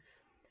there.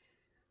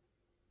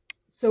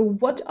 So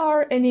what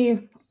are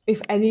any,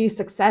 if any,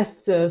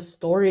 success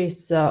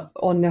stories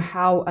on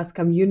how as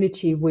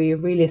community we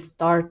really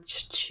start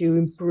to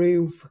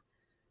improve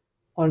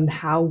on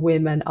how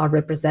women are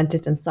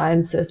represented in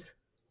sciences?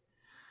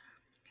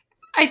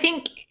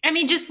 I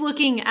mean, just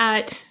looking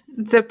at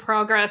the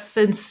progress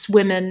since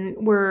women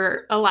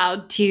were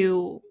allowed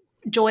to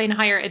join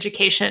higher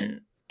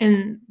education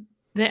in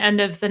the end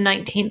of the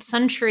 19th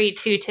century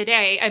to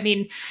today, I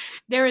mean,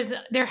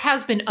 there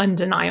has been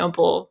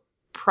undeniable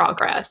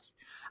progress.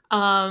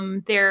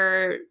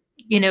 It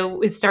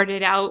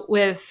started out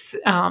with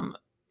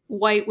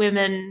white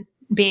women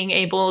being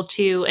able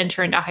to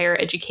enter into higher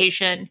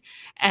education,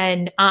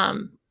 and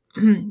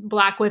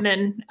Black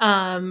women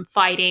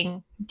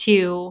fighting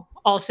to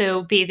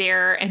also be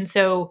there. And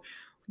so,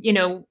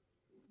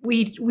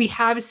 we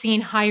have seen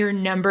higher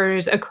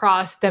numbers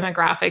across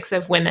demographics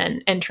of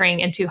women entering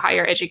into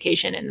higher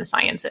education in the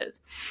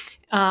sciences.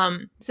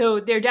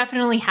 So there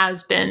definitely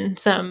has been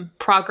some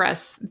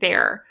progress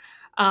there.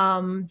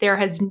 There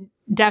has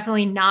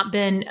definitely not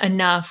been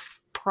enough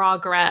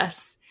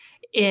progress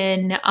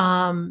in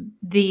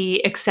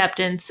the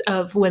acceptance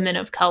of women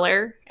of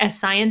color as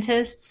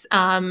scientists.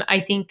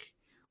 I think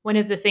one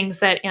of the things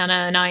that Anna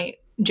and I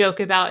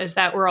joke about is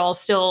that we're all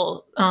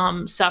still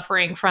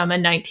suffering from a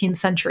 19th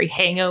century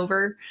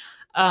hangover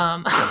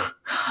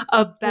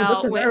about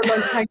that's a very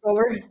long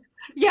hangover.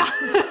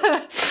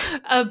 Yeah.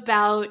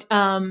 About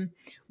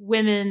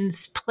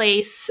women's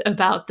place,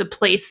 about the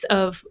place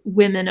of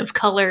women of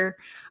color,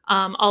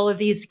 all of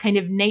these kind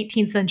of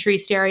 19th century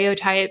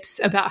stereotypes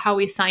about how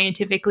we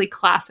scientifically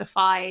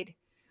classified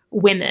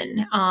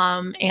women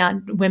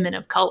and women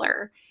of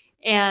color.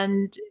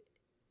 And,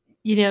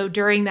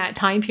 during that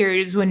time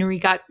period is when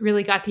we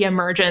really got the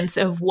emergence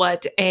of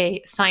what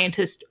a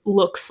scientist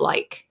looks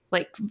like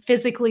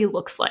physically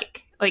looks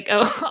like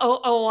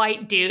a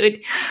white dude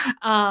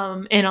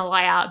in a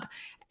lab.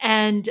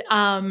 And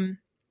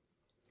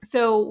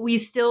so we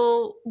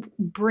still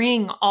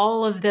bring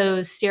all of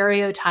those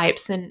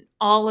stereotypes and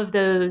all of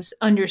those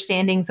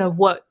understandings of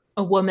what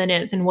a woman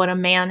is and what a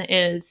man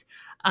is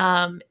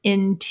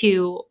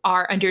into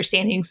our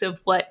understandings of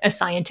what a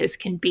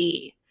scientist can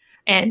be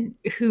and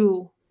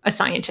who a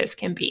scientist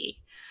can be.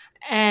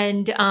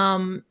 And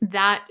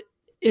that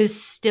is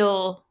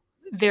still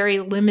very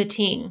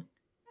limiting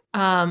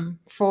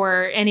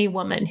for any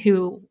woman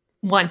who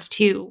wants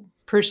to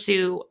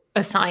pursue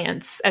a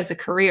science as a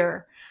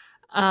career.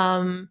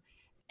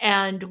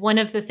 And one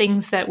of the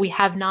things that we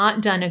have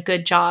not done a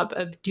good job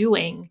of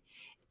doing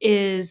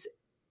is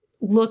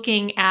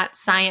looking at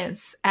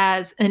science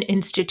as an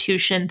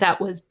institution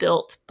that was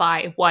built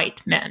by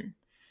white men.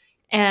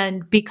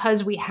 And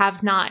because we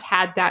have not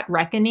had that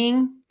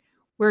reckoning,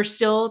 we're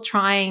still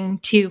trying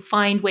to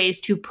find ways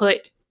to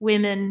put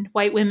women,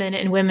 white women,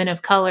 and women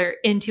of color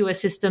into a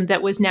system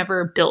that was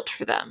never built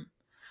for them.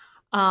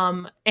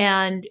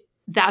 And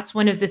that's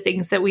one of the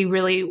things that we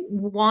really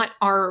want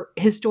our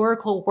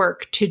historical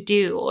work to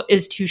do,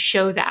 is to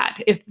show that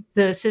if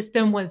the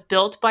system was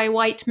built by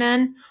white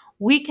men,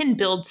 we can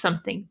build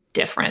something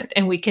different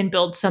and we can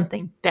build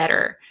something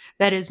better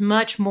that is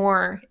much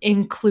more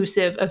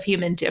inclusive of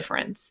human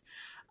difference.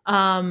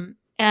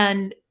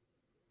 And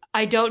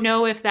I don't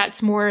know if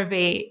that's more of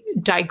a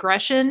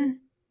digression,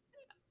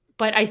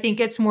 but I think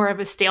it's more of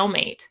a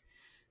stalemate,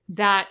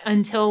 that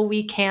until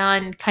we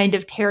can kind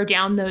of tear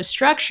down those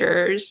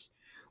structures,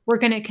 we're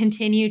going to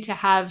continue to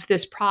have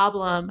this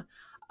problem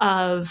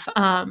of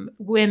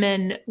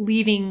women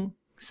leaving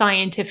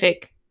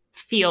scientific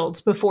fields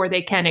before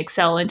they can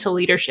excel into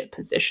leadership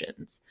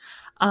positions.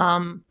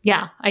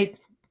 I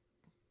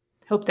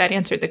hope that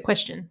answered the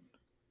question.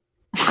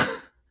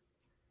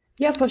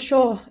 Yeah, for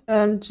sure.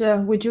 And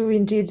we do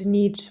indeed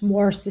need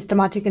more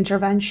systematic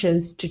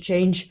interventions to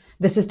change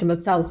the system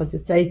itself, as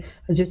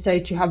you say,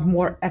 to have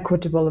more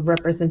equitable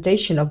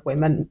representation of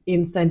women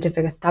in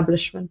scientific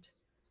establishment.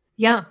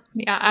 Yeah,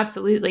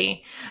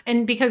 absolutely.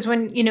 And because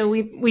when,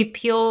 we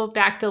peel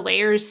back the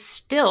layers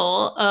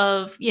still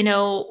of,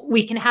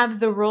 we can have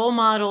the role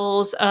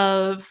models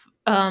of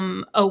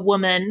a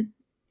woman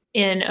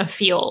in a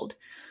field,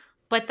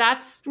 but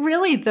that's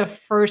really the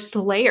first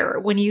layer.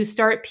 When you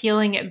start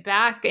peeling it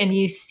back and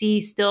you see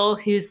still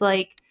who's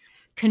like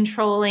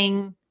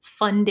controlling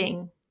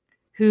funding,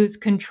 who's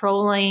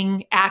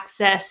controlling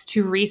access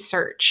to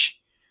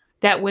research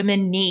that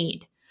women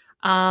need,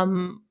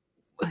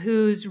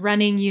 who's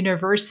running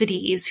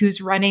universities,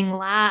 who's running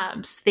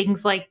labs,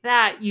 things like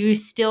that, you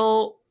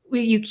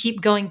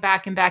keep going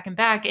back and back and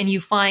back, and you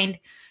find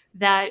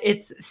that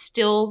it's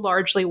still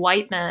largely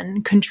white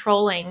men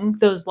controlling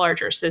those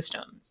larger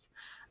systems.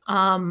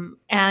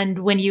 And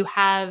when you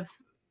have,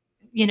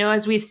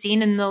 as we've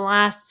seen in the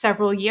last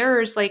several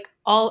years,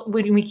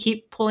 when we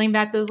keep pulling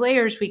back those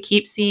layers, we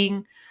keep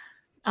seeing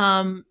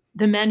the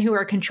men who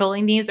are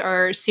controlling these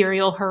are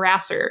serial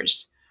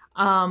harassers,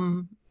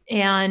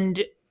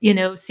 and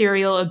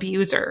serial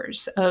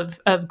abusers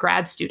of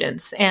grad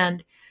students.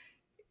 And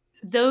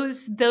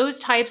those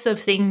types of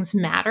things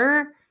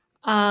matter.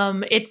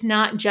 It's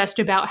not just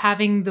about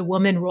having the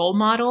woman role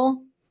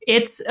model.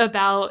 It's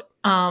about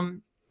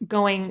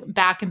going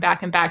back and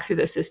back and back through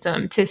the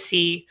system to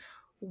see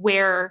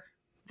where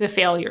the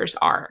failures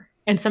are.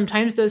 And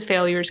sometimes those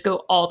failures go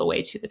all the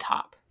way to the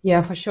top.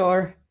 Yeah, for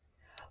sure.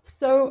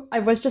 So I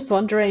was just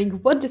wondering,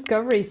 what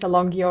discoveries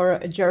along your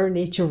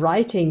journey to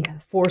writing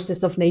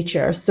Forces of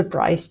Nature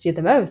surprised you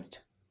the most?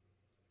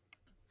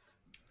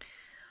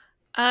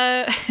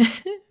 Well,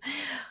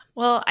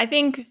 I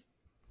think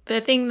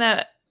there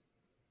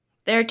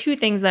are two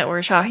things that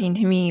were shocking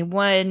to me.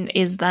 One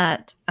is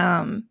that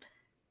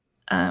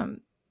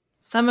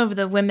some of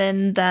the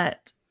women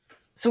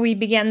so we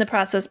began the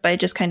process by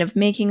just kind of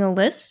making a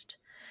list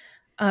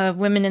of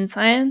women in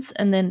science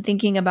and then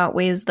thinking about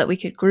ways that we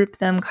could group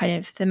them kind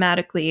of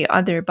thematically,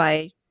 either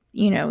by,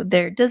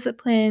 their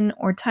discipline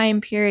or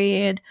time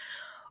period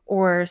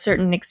or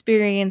certain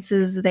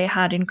experiences they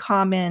had in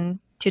common,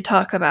 to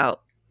talk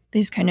about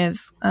these kind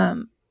of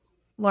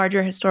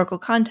larger historical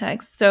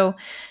contexts. So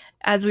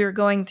as we were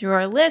going through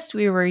our list,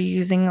 we were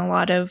using a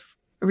lot of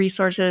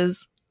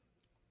resources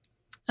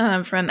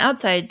from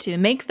outside to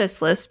make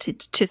this list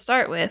to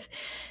start with.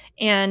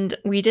 And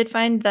we did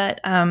find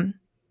that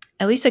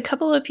at least a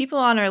couple of people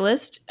on our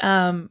list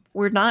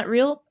were not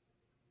real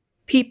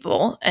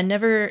people and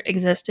never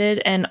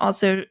existed. And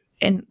also,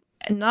 and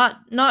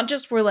not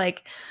just were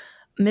like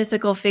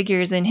mythical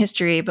figures in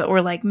history, but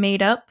were like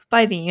made up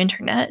by the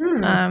internet.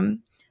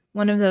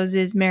 One of those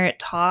is Merit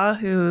Ta,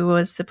 who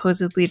was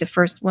supposedly the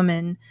first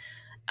woman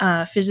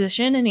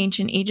physician in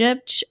ancient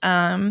Egypt.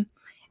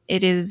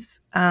 It is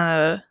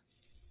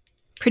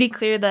pretty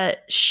clear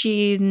that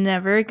she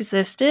never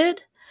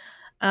existed.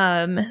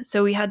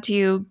 So we had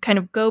to kind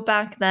of go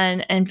back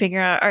then and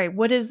figure out, all right,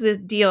 what is the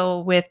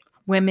deal with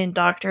women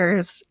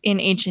doctors in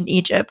ancient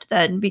Egypt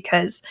then?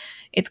 Because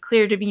it's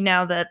clear to me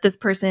now that this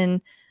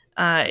person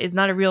is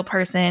not a real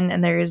person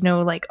and there is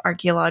no like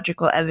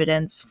archaeological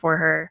evidence for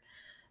her.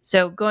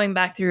 So going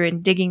back through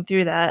and digging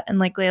through that, and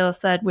like Leila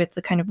said, with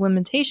the kind of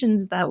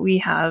limitations that we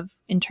have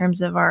in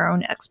terms of our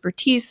own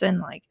expertise, and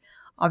like,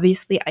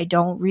 obviously I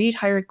don't read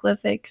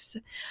hieroglyphics.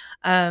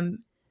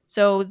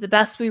 So the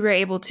best we were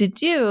able to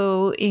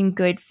do in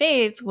good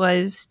faith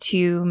was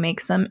to make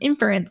some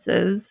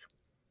inferences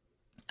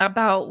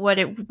about what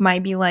it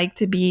might be like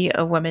to be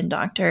a woman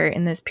doctor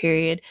in this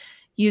period,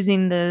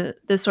 using the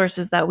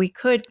sources that we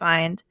could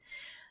find.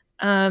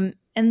 And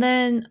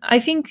then I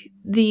think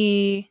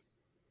the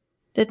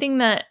thing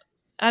that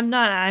I'm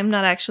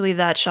not actually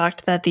that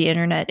shocked that the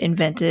internet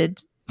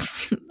invented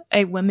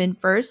a women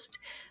first,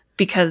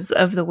 because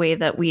of the way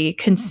that we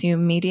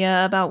consume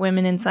media about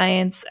women in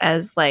science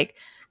as like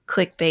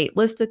clickbait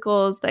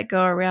listicles that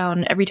go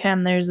around every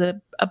time there's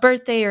a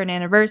birthday or an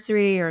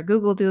anniversary or a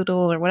Google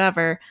Doodle or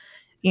whatever.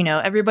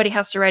 Everybody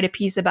has to write a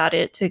piece about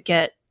it to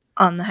get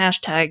on the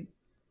hashtag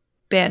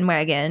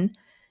bandwagon.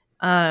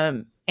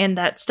 And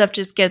that stuff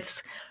just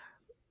gets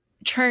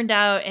churned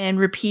out and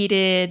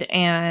repeated,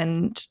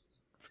 and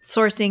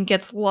sourcing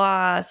gets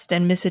lost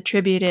and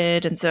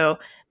misattributed. And so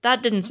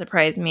that didn't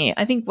surprise me.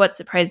 I think what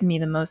surprised me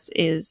the most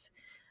is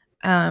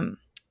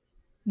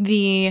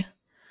the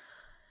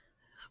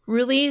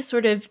really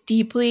sort of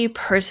deeply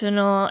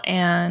personal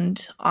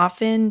and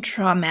often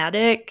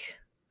traumatic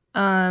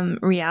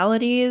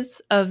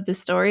realities of the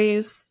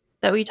stories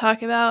that we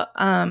talk about.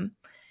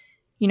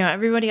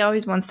 Everybody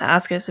always wants to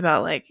ask us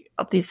about like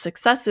all these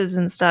successes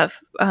and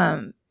stuff.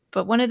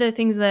 But one of the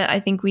things that I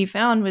think we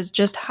found was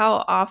just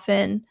how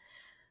often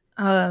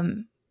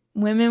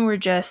women were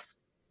just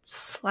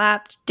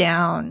slapped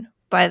down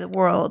by the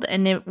world.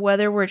 And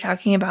whether we're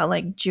talking about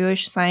like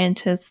Jewish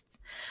scientists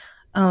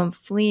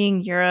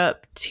fleeing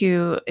Europe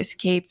to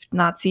escape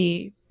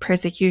Nazi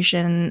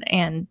persecution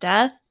and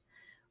death,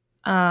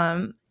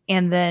 and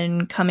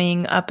then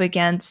coming up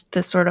against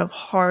the sort of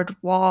hard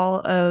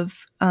wall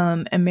of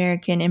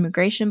American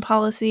immigration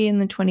policy in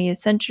the 20th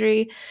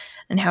century,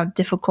 and how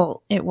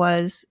difficult it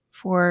was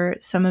for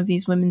some of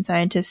these women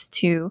scientists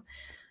to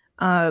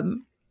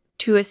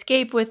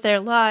escape with their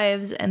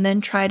lives and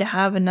then try to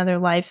have another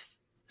life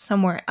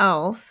somewhere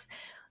else,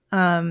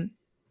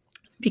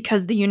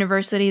 because the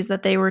universities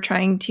that they were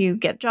trying to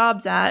get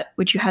jobs at,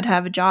 which you had to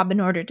have a job in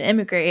order to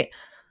immigrate,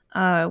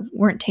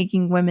 weren't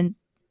taking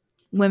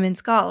women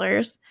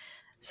scholars.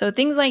 So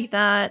things like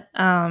that.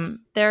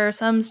 There are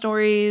some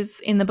stories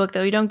in the book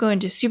that we don't go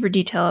into super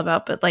detail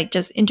about, but like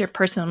just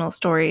interpersonal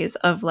stories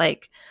of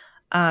like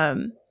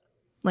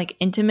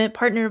intimate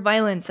partner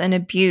violence and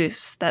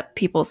abuse that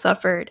people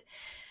suffered.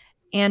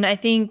 And I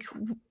think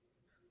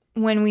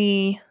when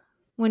we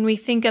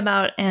think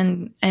about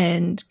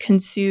and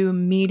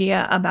consume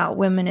media about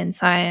women in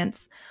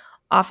science,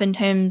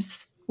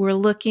 oftentimes we're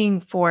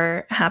looking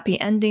for happy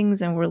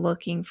endings and we're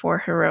looking for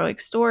heroic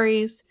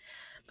stories.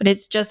 But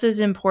it's just as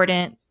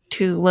important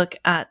to look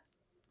at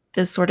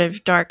this sort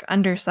of dark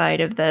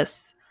underside of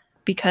this,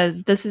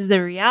 because this is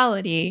the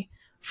reality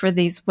for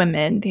these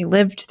women. They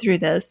lived through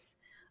this.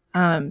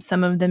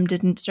 Some of them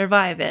didn't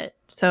survive it.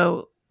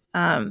 So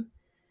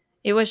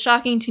it was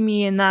shocking to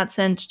me in that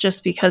sense,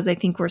 just because I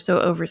think we're so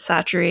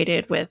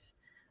oversaturated with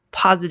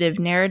positive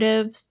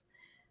narratives.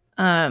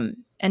 And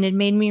it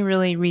made me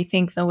really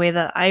rethink the way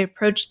that I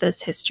approach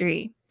this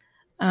history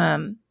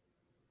in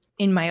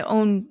my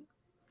own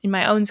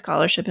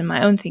scholarship, in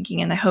my own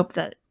thinking. And I hope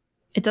that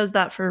it does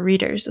that for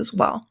readers as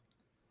well.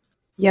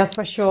 Yes,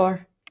 for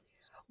sure.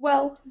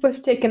 Well,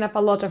 we've taken up a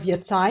lot of your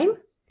time.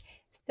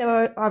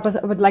 So I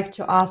would like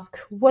to ask,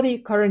 what are you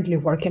currently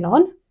working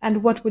on,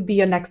 and what would be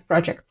your next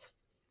project?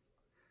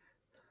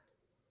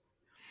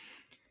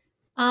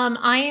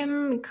 I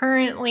am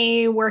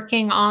currently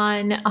working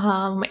on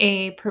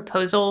a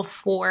proposal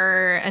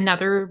for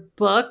another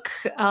book.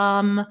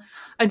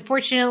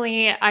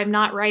 Unfortunately, I'm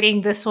not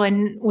writing this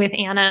one with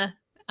Anna.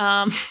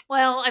 I'm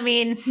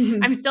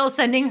still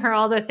sending her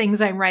all the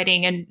things I'm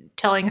writing and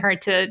telling her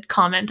to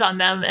comment on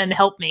them and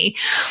help me.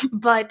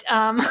 But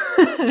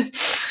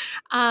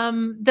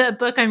the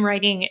book I'm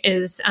writing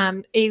is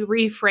a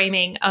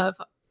reframing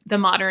of the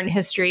modern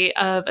history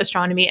of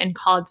astronomy and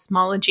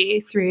cosmology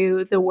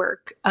through the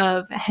work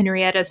of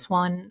Henrietta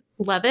Swan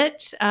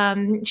Leavitt.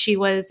 She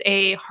was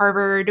a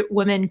Harvard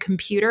woman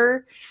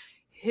computer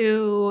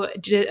who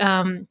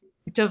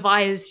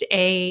devised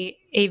a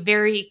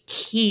very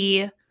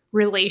key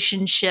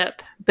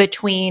relationship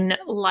between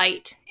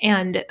light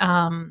and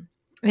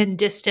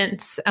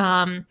distance.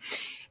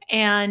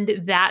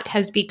 And that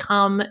has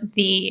become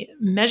the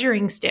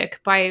measuring stick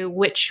by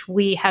which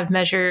we have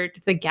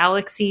measured the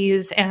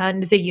galaxies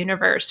and the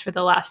universe for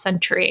the last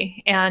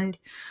century. And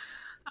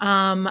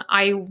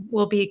I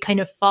will be kind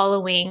of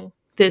following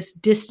this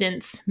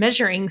distance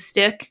measuring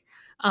stick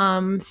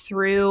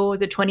through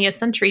the 20th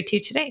century to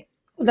today.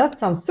 That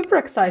sounds super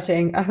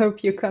exciting. I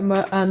hope you come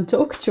and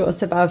talk to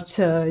us about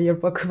your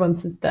book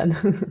once it's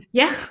done.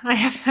 Yeah, I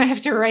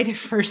have to write it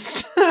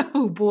first.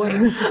 Oh boy.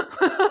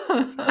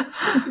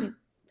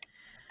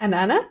 And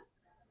Anna?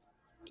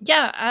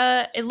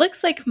 Yeah, it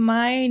looks like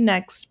my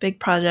next big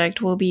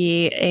project will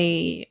be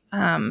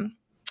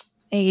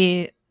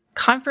a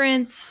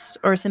conference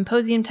or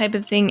symposium type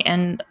of thing,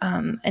 and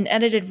an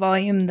edited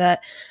volume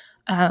that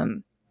Asif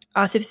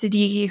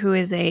Siddiqui, who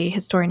is a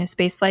historian of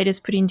spaceflight,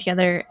 is putting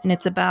together, and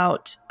it's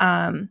about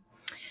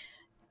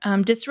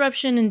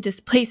disruption and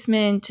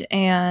displacement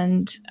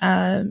and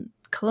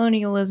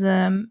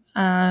colonialism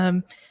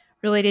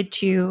related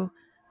to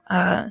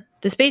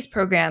the space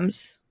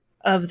programs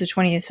of the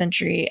 20th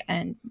century.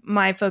 And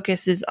my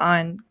focus is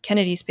on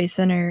Kennedy Space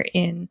Center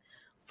in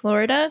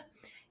Florida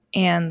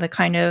and the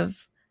kind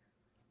of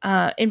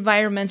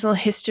environmental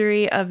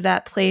history of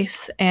that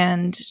place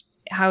and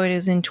how it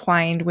is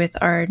entwined with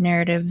our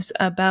narratives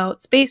about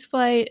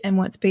spaceflight and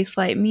what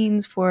spaceflight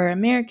means for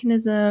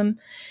Americanism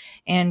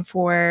and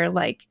for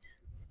like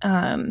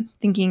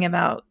thinking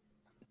about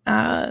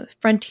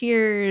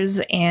frontiers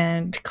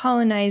and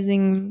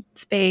colonizing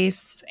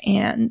space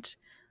and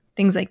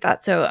things like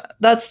that. So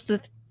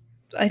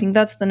I think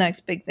that's the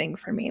next big thing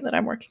for me that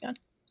I'm working on.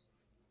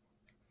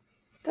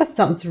 That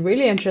sounds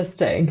really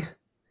interesting.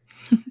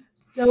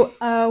 So,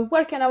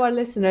 where can our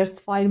listeners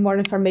find more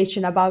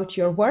information about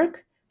your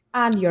work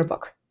and your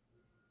book?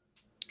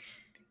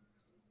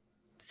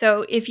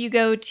 So, if you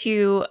go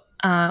to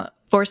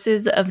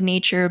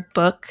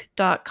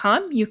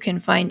forcesofnaturebook.com, you can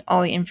find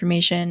all the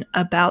information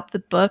about the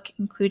book,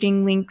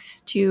 including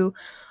links to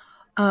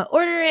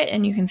order it,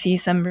 and you can see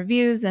some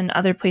reviews and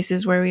other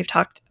places where we've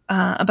talked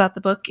about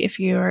the book if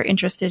you're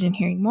interested in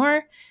hearing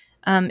more.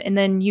 And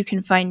then you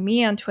can find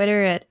me on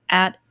Twitter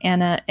at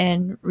Anna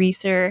N.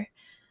 Reeser.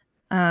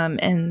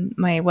 And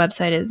my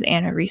website is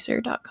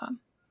annareeser.com.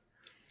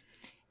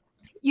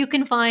 You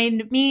can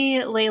find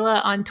me,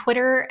 Leila, on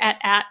Twitter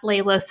at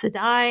Leila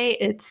Sedai.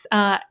 It's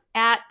at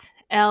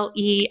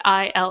Leila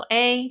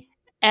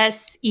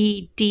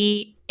Sedai.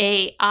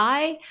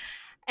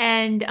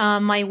 And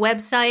my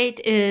website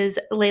is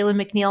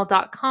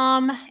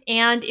leilamcneill.com.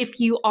 And if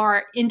you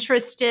are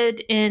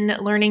interested in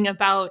learning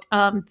about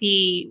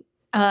the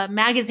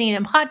magazine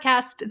and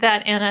podcast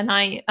that Anna and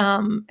I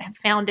have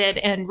founded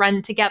and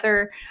run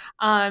together,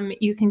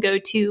 you can go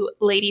to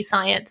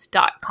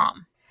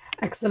ladyscience.com.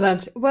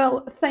 Excellent.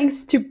 Well,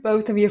 thanks to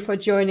both of you for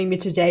joining me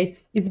today.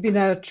 It's been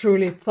a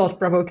truly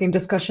thought-provoking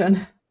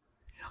discussion.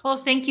 Well,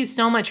 thank you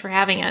so much for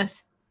having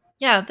us.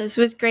 Yeah, this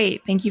was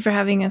great. Thank you for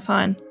having us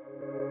on.